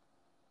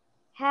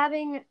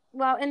having,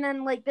 well, and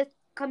then like this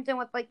comes in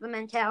with like the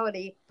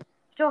mentality.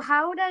 So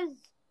how does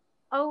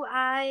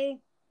I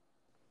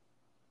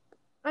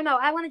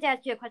wanted to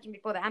ask you a question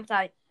before that. I'm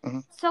sorry. Mm-hmm.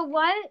 So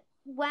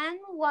when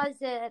was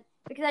it,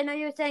 because I know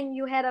you were saying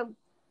you had a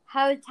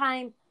hard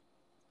time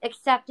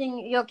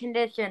accepting your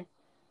condition.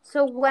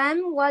 So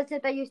when was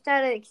it that you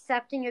started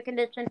accepting your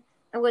condition,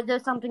 and was there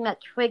something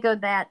that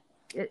triggered that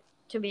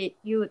to be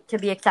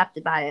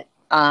accepted by it?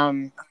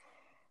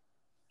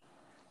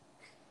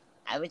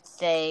 I would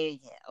say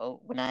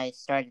when I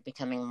started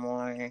becoming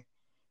more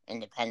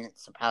independent,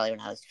 so probably when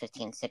I was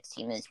 15,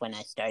 16 is when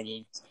I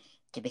started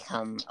to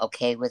become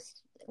okay with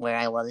where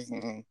I was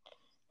and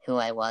who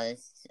I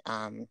was.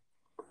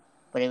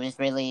 But it was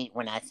really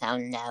when I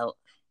found out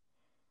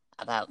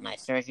about my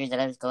surgery that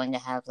I was going to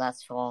have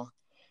last fall,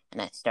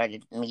 and I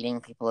started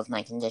meeting people with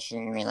my condition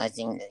and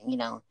realizing that,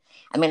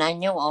 I mean, I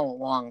knew all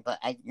along, but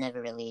I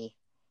never really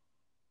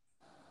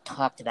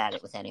talked about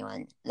it with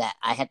anyone, that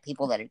I had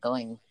people that are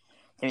going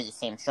through the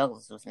same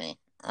struggles with me.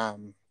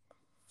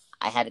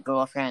 I had a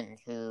girlfriend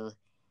who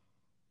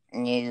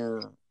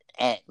knew,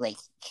 like,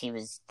 she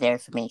was there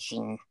for me.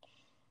 She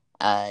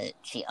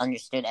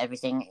understood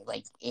everything.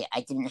 Like,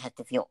 I didn't have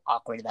to feel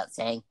awkward about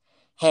saying,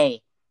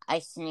 hey, I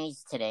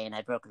sneezed today and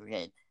I broke a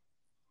rib.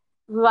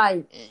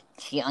 Right.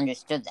 She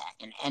understood that,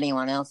 and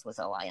anyone else with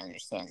OI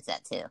understands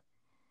that too.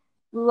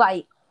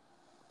 Right.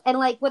 And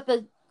like with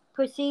the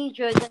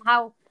procedures and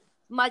how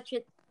much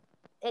it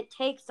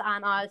takes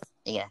on us.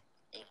 Yeah.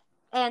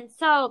 And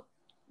so,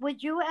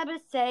 would you ever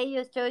say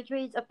your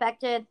surgeries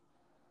affected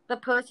the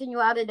person you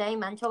are today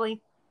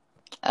mentally?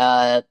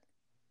 I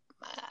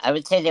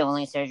would say the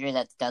only surgery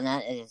that's done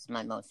that is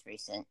my most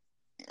recent.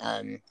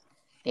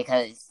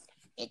 Because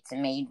it's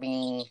made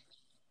me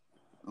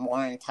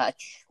more in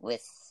touch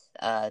with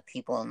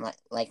people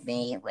like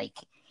me. Like,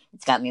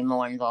 it's got me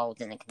more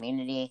involved in the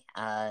community.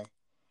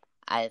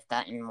 I've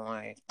gotten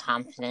more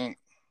confident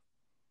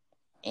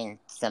in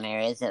some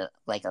areas of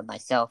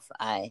myself.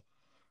 I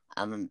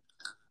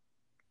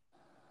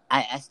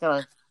still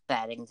have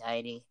bad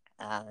anxiety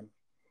and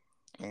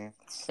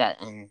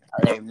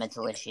other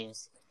mental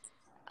issues.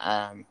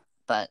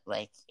 But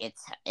like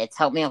it's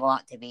helped me a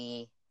lot to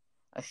be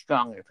a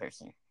stronger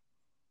person.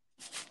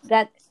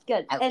 That's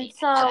good.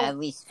 At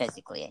least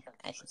physically,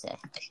 I should say.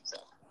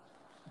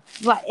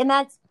 Right, and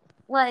that's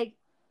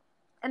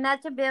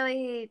a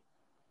very,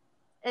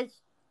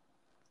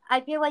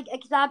 I feel like,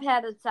 because I've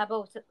had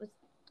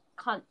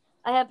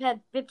I have had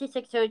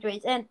 56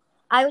 surgeries, and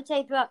I would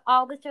say throughout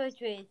all the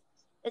surgeries,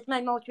 it's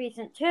my most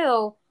recent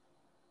too,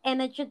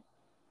 and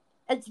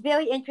it's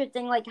very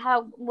interesting, like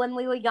how when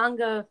we were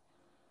younger,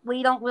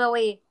 we don't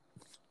really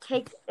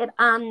take it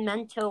on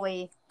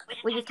mentally.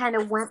 We just kind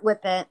of went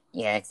with it.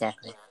 Yeah,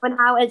 exactly. But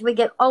now as we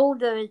get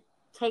older, it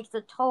takes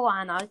a toll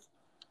on us,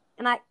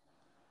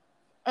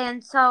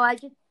 and so I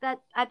think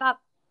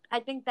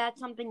that's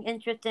something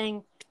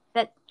interesting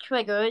that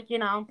triggers,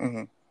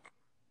 Mm-hmm.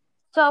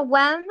 So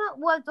when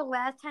was the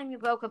last time you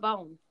broke a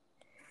bone?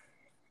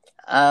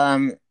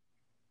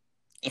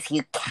 If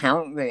you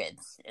count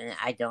ribs, and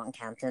I don't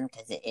count them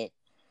because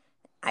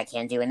I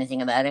can't do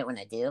anything about it when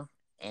I do,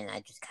 and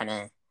I just kind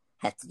of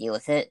have to deal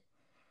with it.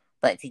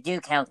 But if you do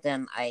count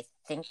them, I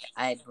think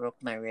I broke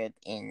my rib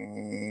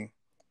in,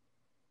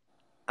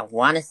 I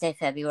want to say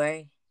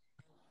February.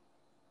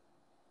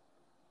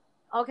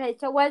 Okay,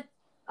 so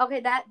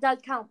that does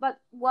count,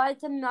 but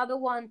what's another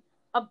one,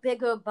 a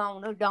bigger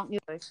bone, or don't you?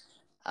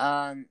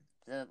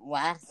 the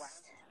last,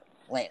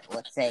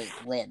 let's say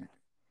limb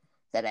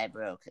that I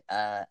broke.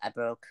 I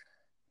broke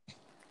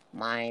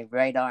my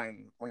right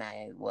arm when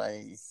I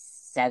was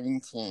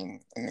 17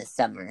 in the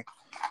summer.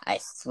 I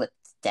slipped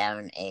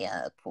down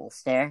a pool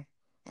stair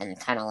and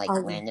kind of like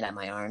landed on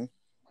my arm.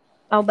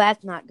 Oh,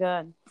 that's not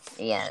good.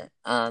 Yeah.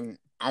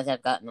 As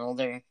I've gotten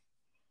older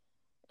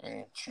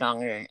and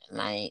stronger,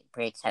 my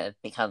breaks have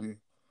become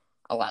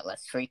a lot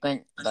less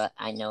frequent, but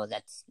I know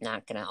that's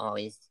not going to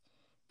always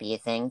be a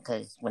thing,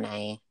 because when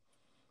I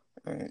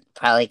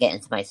probably get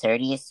into my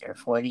 30s or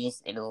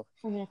 40s, it'll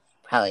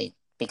probably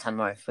become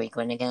more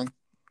frequent again.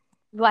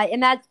 Right,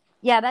 and that's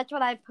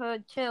what I've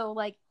heard too.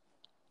 Like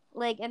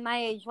in my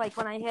age, like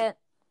when I hit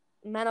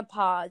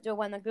menopause or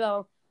when a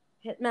girl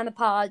hit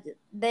menopause,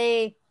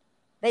 they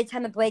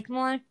tend to break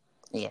more.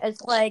 Yeah.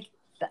 It's like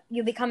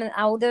you become an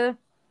elder,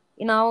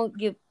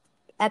 you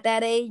at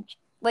that age,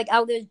 like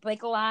elders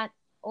break a lot,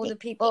 older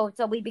people,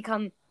 so we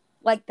become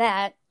like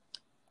that.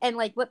 And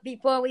like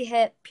before we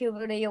hit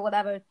puberty or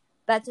whatever,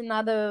 that's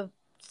another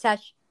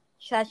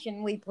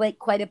session we break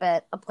quite a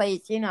bit of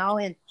place,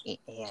 and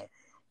yeah.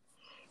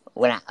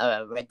 When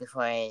right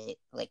before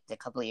like a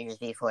couple of years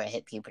before I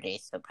hit puberty,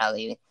 so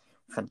probably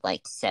from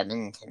like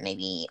 7 to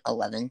maybe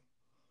 11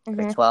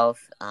 or 12,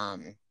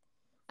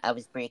 I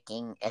was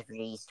breaking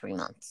every 3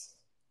 months.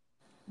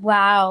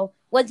 Wow.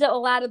 Was it a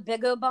lot of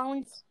bigger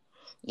bones?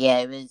 Yeah,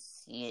 it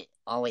was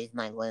always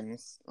my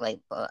limbs, like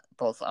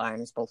both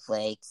arms, both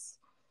legs.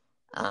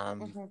 I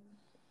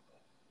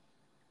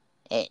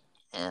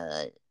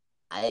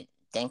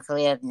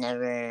thankfully I've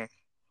never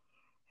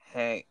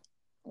hurt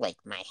like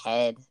my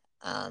head.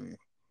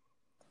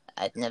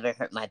 I've never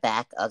hurt my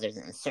back other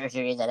than the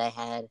surgery that I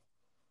had.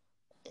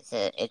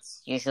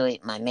 It's usually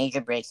my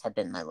major breaks have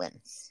been my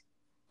limbs.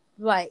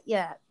 Right,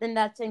 yeah. Then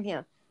that's in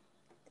here.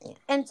 Yeah.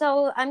 And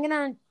so I'm going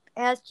to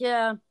ask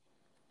you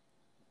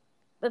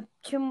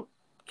two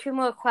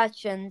more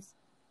questions.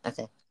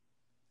 Okay.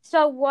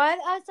 So what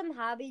are some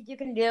hobbies you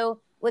can do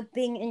with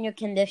being in your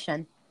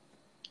condition?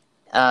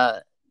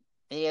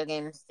 Video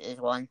games is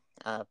one.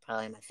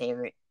 Probably my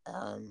favorite.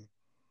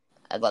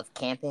 I love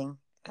camping.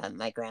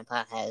 My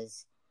grandpa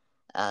has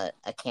a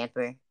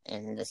camper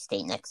in the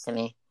state next to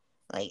me,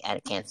 like at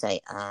a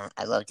campsite.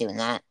 I love doing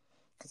that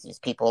because there's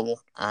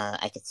people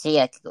I could see.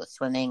 I could go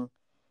swimming.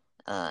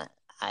 I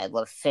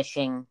love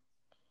fishing.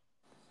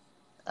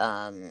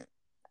 I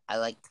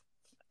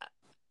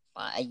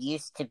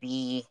used to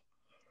be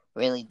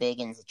really big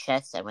into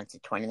chess. I went to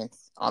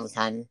tournaments all the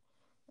time.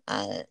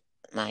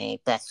 My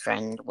best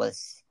friend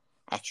was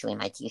actually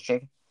my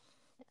teacher.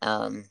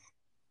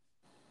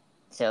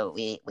 So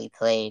we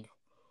played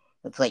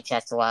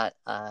chess a lot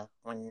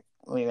when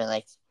we were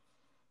like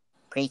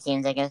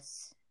preteens, I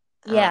guess.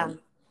 Yeah.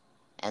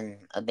 And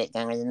a bit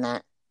younger than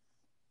that.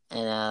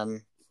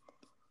 And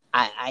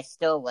I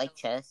still like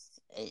chess.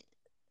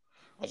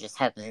 I just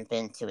haven't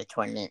been to a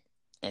tournament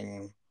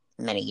in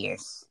many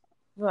years.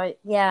 Right.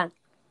 Yeah.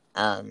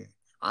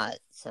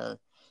 So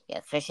yeah,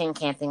 fishing,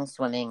 camping,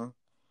 swimming,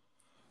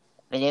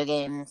 video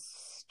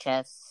games,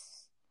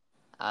 chess,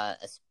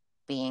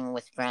 being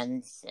with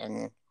friends,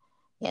 and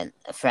yeah,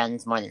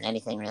 friends more than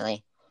anything,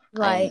 really.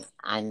 Right.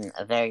 I'm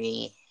a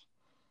very.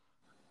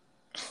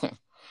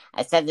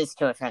 I said this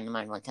to a friend of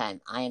mine one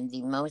time. I am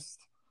the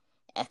most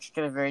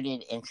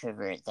extroverted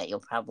introvert that you'll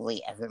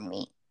probably ever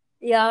meet.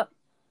 Yep.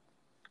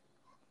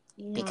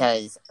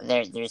 Because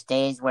there's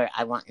days where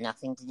I want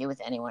nothing to do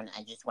with anyone.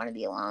 I just want to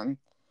be alone.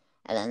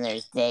 And then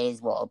there's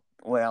days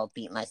where I'll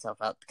beat myself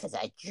up because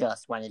I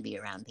just want to be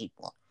around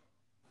people.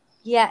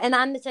 Yeah, and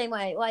I'm the same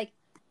way. Like,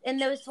 and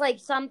there's like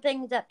some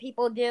things that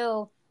people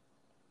do,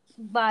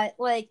 but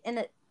like,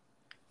 and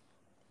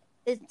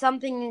it's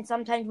something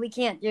sometimes we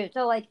can't do.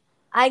 So like,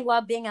 I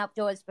love being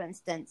outdoors, for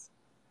instance.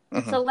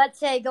 Mm-hmm. So let's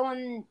say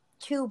going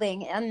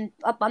tubing and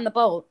up on the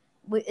boat,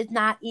 it's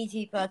not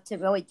easy for us to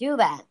really do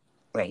that.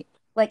 Right.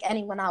 Like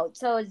anyone else.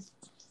 So it's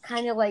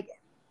kind of like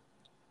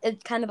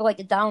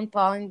a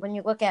downfall. And when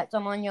you look at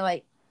someone, you're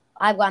like,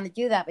 I want to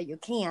do that, but you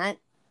can't.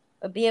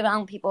 Or be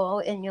around people,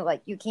 and you're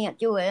like, you can't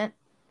do it.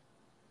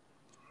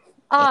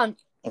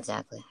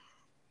 Exactly.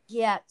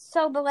 Yeah.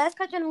 So the last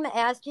question I'm going to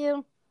ask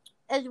you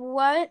is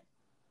what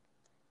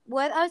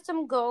are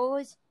some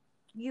goals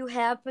you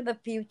have for the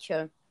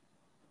future?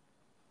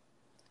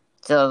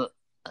 So,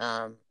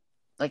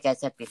 like I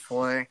said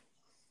before,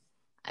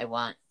 I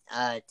want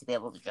to be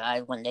able to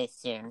drive one day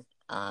soon.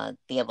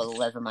 Be able to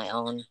live on my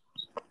own.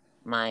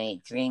 My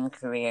dream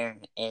career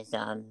is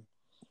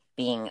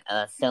being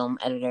a film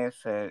editor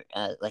for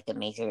like a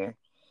major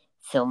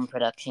film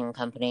production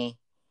company.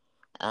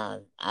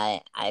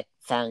 I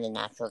found a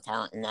natural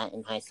talent in that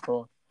in high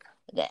school,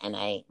 and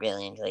I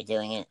really enjoy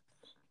doing it.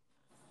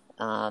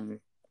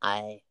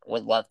 I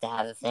would love to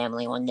have a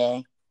family one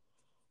day.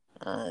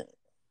 And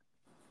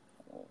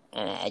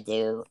I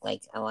do.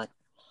 Like I want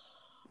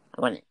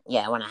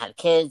to have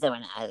kids. I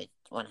want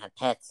to have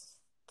pets,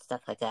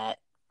 stuff like that.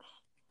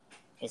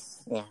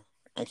 Just yeah.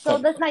 So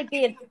this might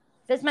be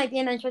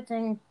an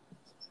interesting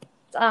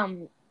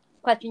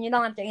question. You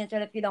don't have to answer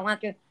it if you don't want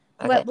to. Okay.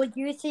 But would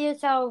you see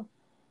yourself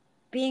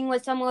being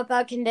with someone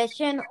without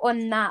condition or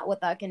not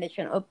without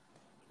condition, or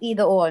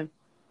either or?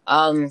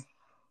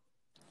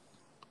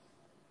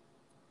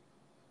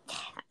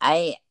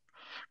 I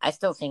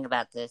still think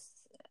about this.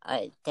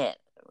 That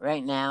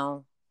right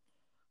now,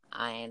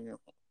 I'm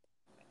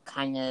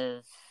kind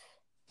of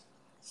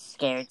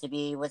scared to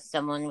be with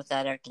someone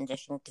without our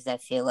condition because I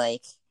feel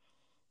like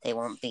they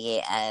won't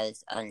be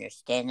as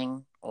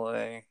understanding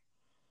or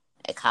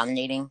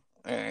accommodating,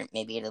 or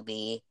maybe it'll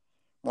be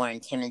more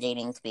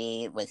intimidating to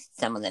be with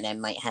someone that I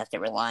might have to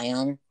rely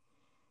on.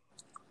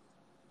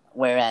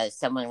 Whereas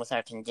someone with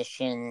our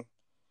condition,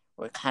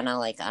 we're kind of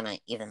like on an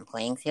even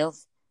playing field.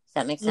 Does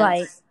that make sense?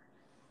 Right.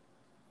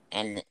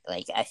 And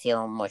like I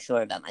feel more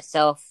sure about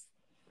myself,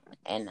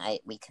 and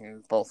we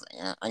can both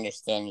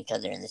understand each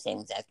other in the same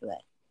exact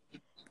way.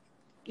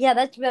 Yeah,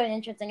 that's really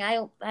interesting.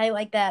 I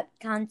like that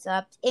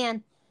concept.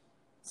 And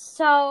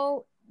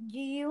so, do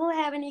you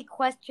have any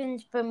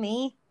questions for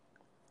me?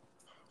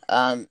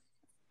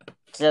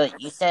 So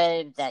you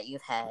said that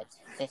you've had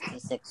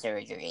 56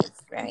 surgeries,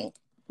 right?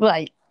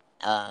 Right.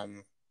 But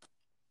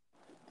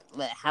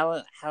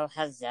how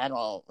has that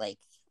all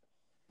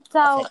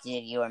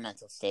affected your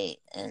mental state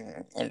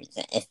and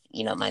everything? If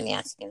you don't mind me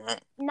asking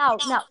that. No.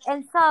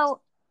 And so,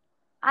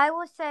 I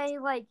will say,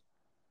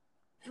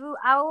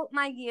 throughout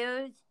my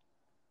years,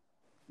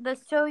 the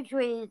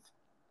surgeries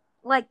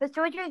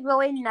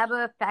really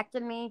never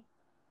affected me,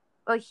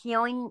 or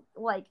healing.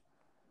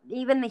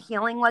 Even the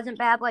healing wasn't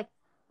bad. What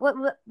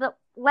the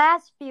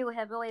last few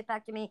have really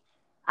affected me.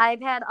 I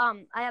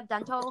have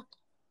dental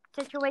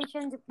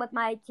situations with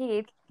my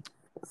teeth,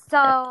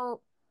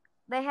 so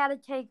they had to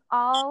take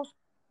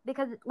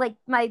because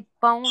my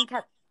bone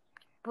kept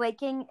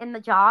breaking in the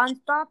jaw and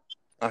stuff.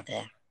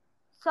 Okay.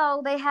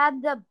 So they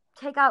had to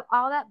take out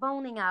all that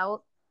boning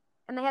out,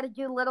 and they had to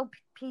do little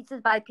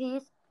pieces by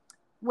piece.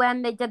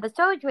 When they did the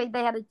surgery,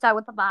 they had to start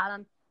with the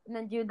bottom and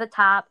then do the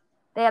top.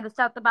 They had to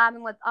start the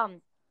bottom with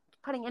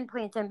putting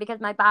implants in because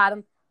my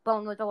bottom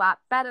bone was a lot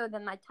better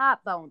than my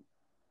top bone.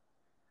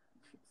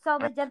 So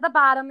they did the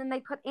bottom and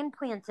they put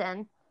implants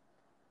in,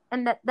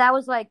 and that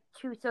was like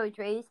 2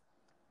 surgeries.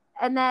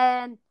 And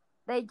then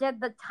they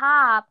did the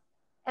top,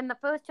 and the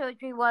first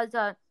surgery was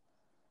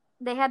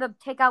they had to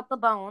take out the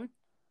bone.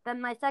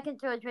 Then my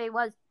second surgery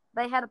was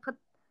they had to put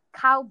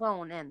cow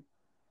bone in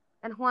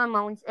and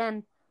hormones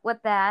in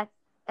with that.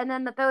 And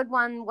then the third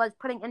one was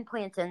putting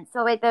implants in.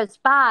 So there's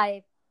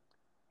 5.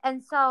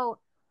 And so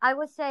I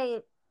would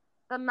say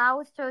the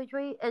mouth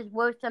surgery is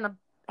worse than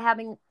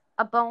having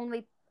a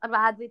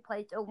rod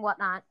replaced or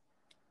whatnot.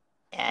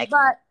 Yeah,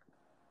 but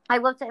I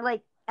will say,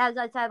 as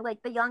I said,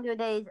 the younger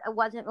days,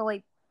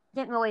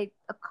 didn't really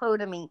occur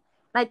to me.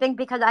 And I think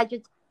because I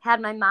just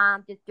had my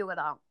mom just do it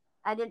all.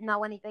 I didn't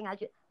know anything.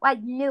 I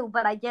knew,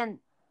 but I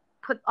didn't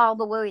put all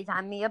the worries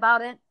on me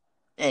about it.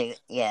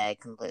 Yeah, I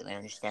completely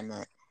understand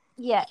that.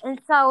 Yeah, and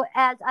so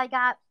as I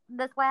got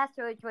this last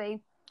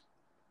surgery,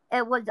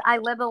 I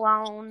live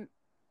alone.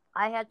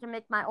 I had to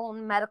make my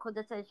own medical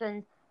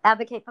decisions,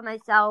 advocate for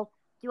myself,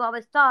 do all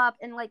this stuff,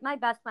 and my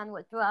best friend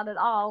was throughout it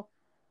all.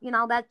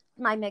 That's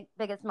my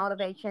biggest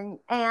motivation.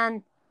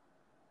 And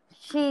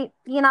she,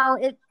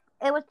 it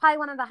was probably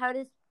one of the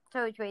hardest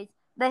surgeries.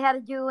 They had to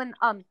do an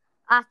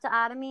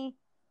osteotomy.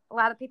 A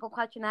lot of people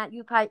question that. Do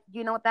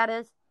you know what that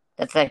is?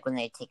 That's like when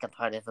they take a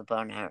part of a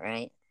bone out,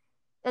 right?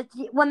 It's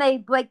when they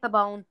break the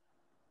bone.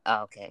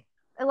 Oh, okay.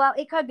 Well,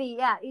 it could be,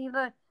 yeah.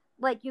 Either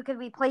you could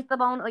replace the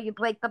bone or you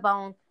break the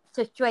bone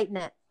to straighten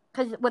it.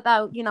 Because with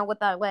our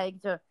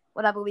legs or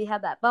whatever, we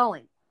have that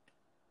bone.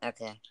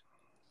 Okay.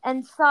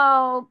 And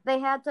so they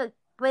had to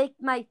break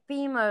my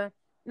femur.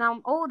 Now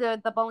I'm older,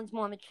 the bone's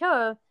more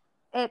mature.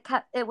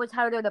 It was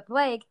harder to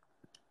break,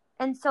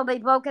 and so they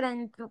broke it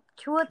in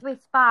 2 or 3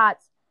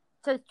 spots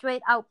to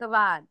straight out the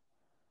rod.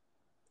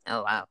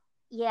 Oh wow.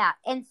 Yeah,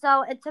 and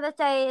so to this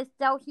day it's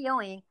still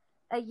healing.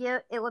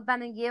 It would have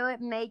been a year,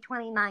 May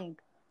 29th,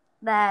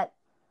 that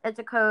it's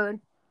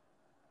occurred.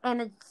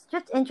 And it's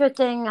just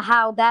interesting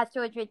how that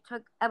surgery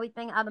took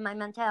everything out of my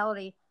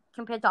mentality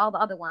compared to all the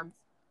other ones.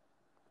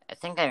 I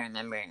think I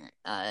remember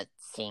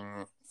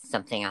seeing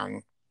something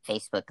on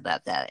Facebook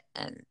about that,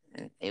 and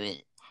it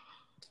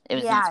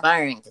was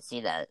inspiring to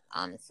see that,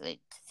 honestly,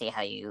 to see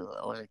how you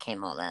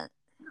overcame all that.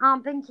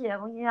 Thank you.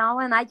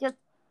 And I just,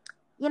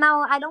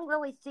 I don't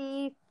really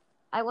see,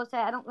 I will say,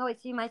 I don't really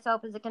see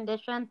myself as a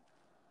condition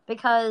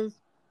because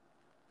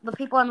the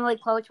people I'm really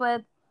close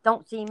with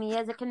don't see me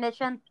as a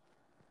condition.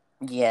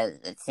 Yeah,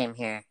 same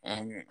here,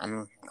 and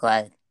I'm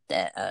glad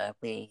that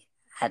we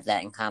had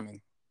that in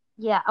common.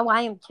 Yeah,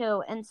 I am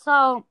too. And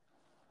so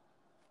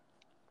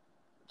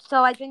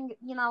I think,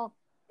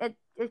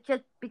 it's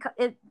just because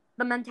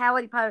the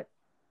mentality part,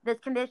 this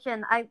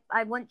condition,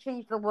 I wouldn't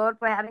change the world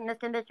for having this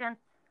condition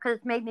because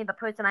it's made me the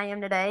person I am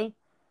today.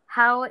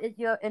 How is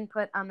your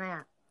input on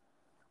that?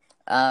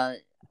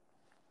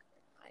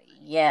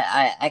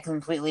 Yeah, I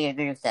completely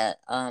agree with that.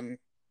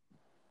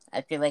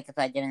 I feel like if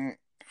I didn't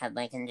have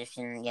my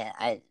condition, yeah,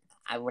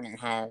 I wouldn't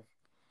have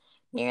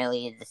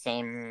nearly the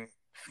same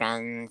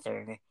friends,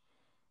 or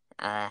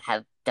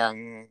have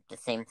done the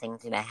same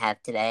things that I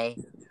have today.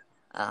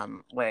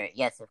 Where,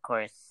 yes, of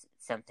course,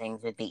 some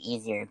things would be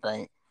easier,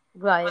 but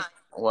Right.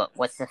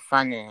 what's the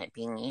fun in it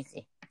being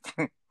easy?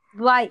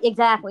 Right,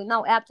 exactly.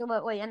 No,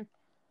 absolutely. And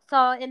so,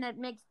 and it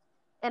makes,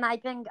 and I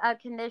think a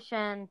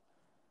condition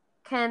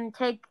can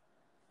take,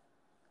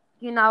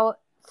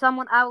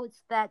 someone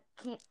else that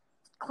can't,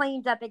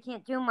 claims that they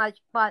can't do much,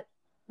 but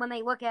when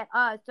they look at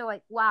us, they're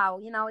like, wow,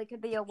 it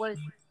could be a worse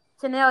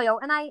scenario.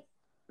 And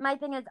my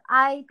thing is,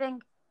 I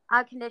think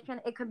our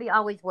condition, it could be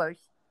always worse.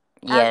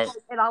 Yeah,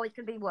 It always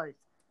could be worse.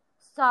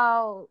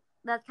 So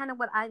that's kind of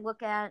what I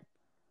look at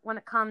when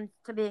it comes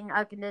to being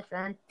our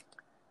condition.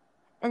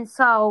 And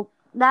so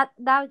that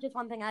was just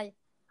one thing I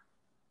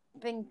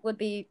think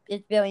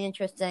is very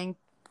interesting.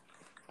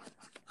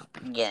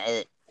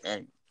 yeah,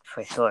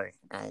 for sure.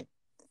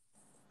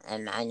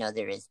 And I know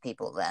there is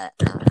people that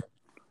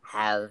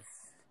have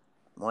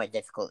more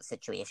difficult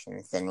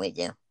situations than we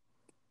do.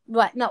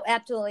 Right. No,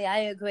 absolutely. I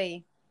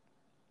agree.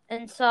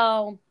 And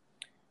so,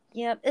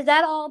 yeah. Is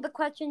that all the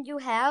questions you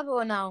have,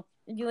 or no?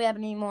 Do you have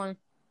any more?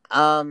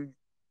 Um,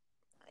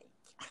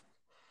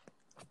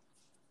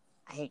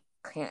 I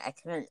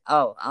couldn't.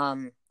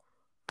 Oh,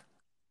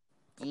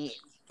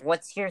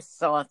 what's your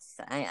thoughts?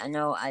 I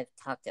know I've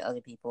talked to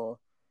other people,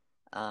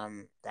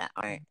 that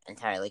aren't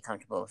entirely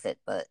comfortable with it,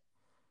 but,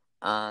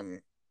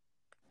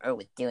 or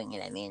with doing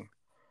it, I mean.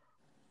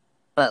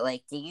 But,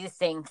 like, do you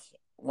think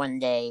one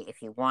day,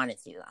 if you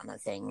wanted to, I'm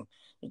not saying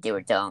you do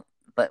or don't,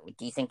 but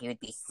do you think it would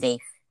be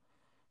safe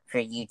for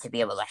you to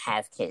be able to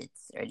have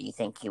kids, or do you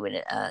think you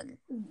would,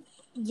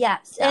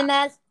 Yes, stop? and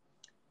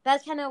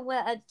that's kind of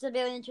what it's a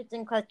very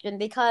interesting question,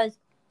 because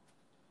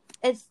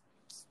it's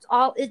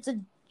it's a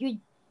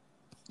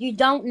you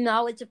don't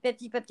know, it's a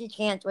 50-50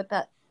 chance with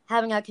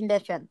having a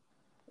condition.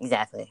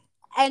 Exactly.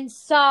 And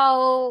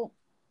so,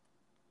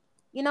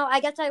 I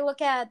guess I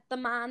look at the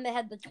mom that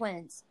had the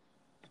twins.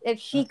 If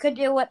she could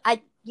do it,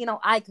 I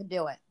could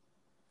do it.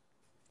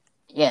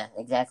 Yeah,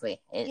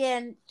 exactly. And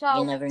You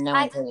so never know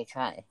until you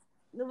try.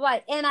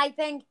 right, and I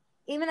think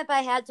even if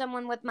I had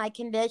someone with my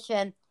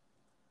condition,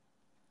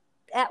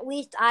 at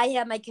least I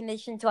have my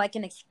condition, so I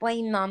can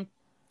explain them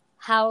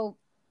how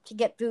to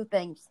get through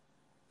things.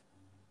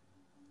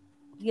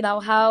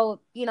 Because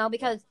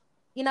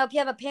if you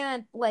have a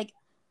parent, like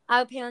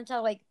our parents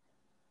are like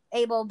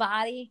able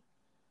body,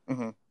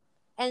 Mm-hmm.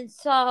 and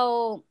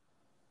so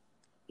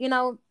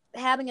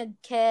having a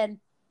kid,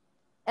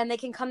 and they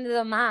can come to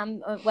their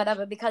mom or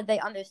whatever because they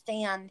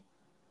understand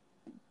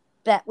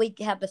that we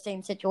have the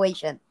same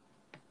situation.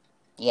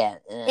 Yeah.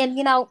 And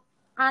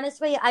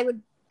honestly,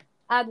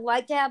 I'd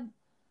like to have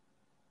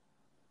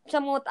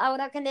someone without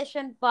a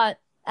condition, but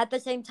at the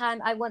same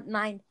time, I wouldn't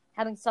mind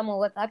having someone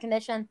with a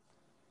condition.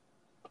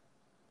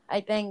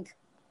 I think.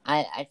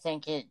 I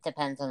think it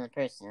depends on the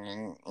person,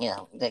 and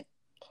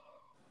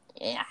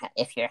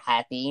if you're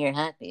happy, you're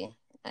happy.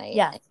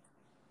 Yeah.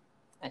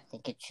 I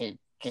think it should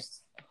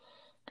just.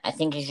 I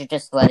think you should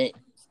just let it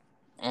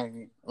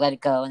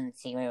go and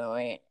see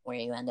where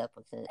you end up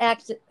with it.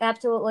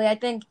 Absolutely. I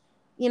think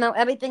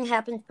everything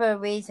happens for a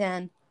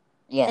reason.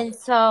 Yeah. And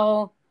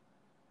so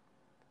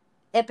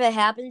if it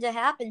happens, it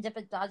happens. If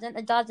it doesn't,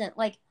 it doesn't.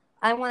 Like,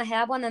 I want to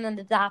have one and then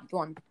adopt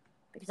one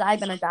because I've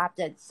been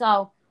adopted.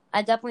 So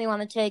I definitely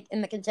want to take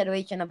in the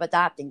consideration of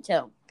adopting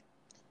too.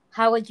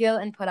 How would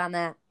your input on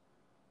that?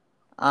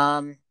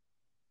 I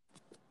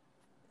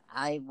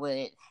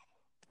would.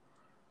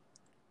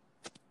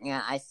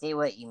 Yeah, I see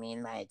what you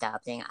mean by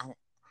adopting.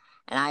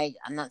 I'm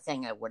not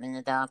saying I wouldn't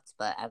adopt,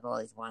 but I've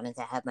always wanted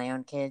to have my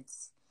own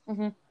kids.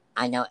 Mm-hmm.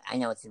 I know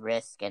it's a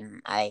risk,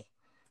 and I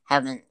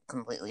haven't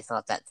completely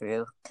thought that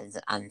through because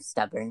I'm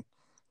stubborn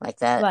like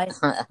that. Right.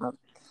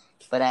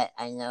 But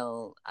I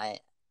know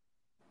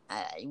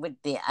it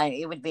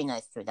would be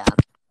nice to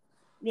adopt.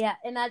 Yeah,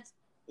 and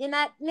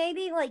that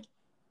maybe like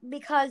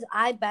because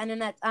I've been in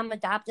that, I'm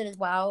adopted as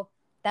well.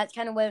 That's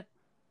kind of where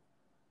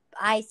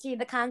I see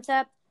the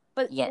concept.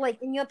 But Yeah.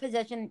 like in your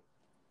position,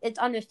 it's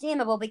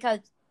understandable because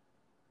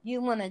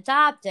you weren't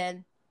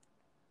adopted.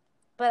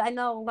 But I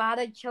know a lot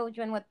of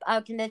children with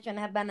our condition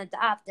have been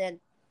adopted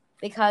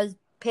because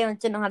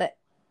parents didn't know how to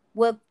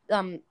work,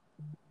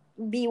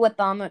 be with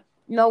them, or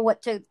know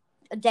what to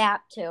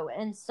adapt to,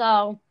 and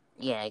so.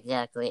 Yeah,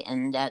 exactly,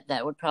 and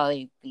that would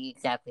probably be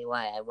exactly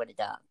why I would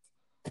adopt.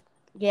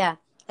 Yeah,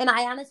 and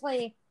I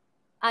honestly,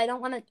 I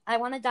don't want to. I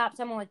want to adopt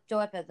someone with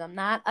dwarfism,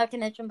 not a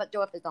condition, but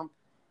dwarfism.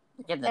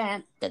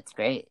 Yeah, that's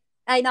great.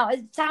 I know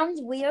it sounds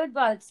weird,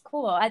 but it's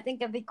cool. I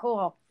think it'd be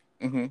cool.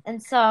 Mm-hmm.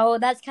 And so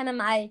that's kind of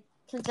my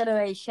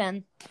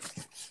consideration.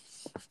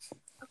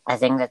 I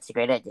think that's a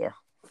great idea.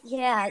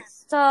 Yeah.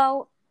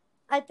 So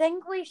I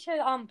think we should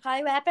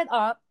probably wrap it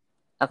up.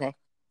 Okay.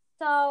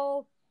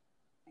 So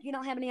you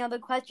don't have any other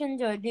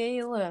questions, or do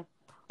you? Or?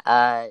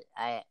 No,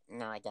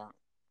 I don't.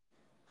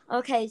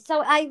 Okay.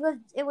 So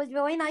it was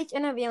really nice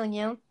interviewing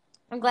you.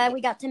 I'm glad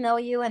we got to know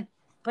you and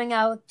bring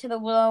out to the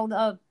world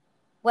of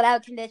what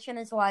our condition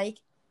is like,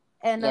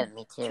 and Yeah,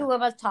 me too. two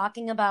of us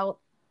talking about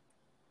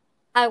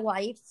our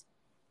lives.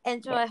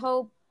 And so I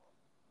hope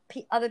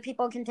other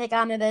people can take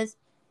on of this.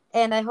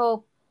 And I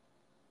hope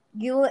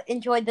you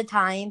enjoyed the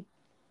time.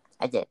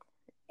 I did.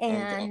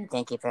 And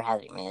thank you for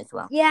having me as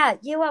well. Yeah,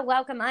 you are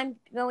welcome. I'm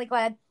really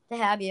glad to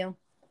have you.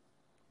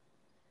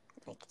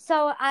 Thank you.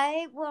 So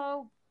I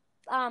will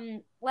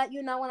let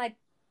you know when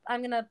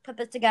I'm going to put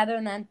this together,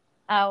 and then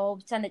I'll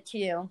send it to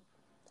you.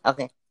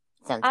 Okay.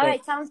 Sounds All great.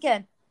 right, sounds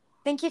good.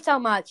 Thank you so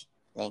much.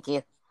 Thank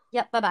you.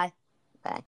 Yep, bye-bye.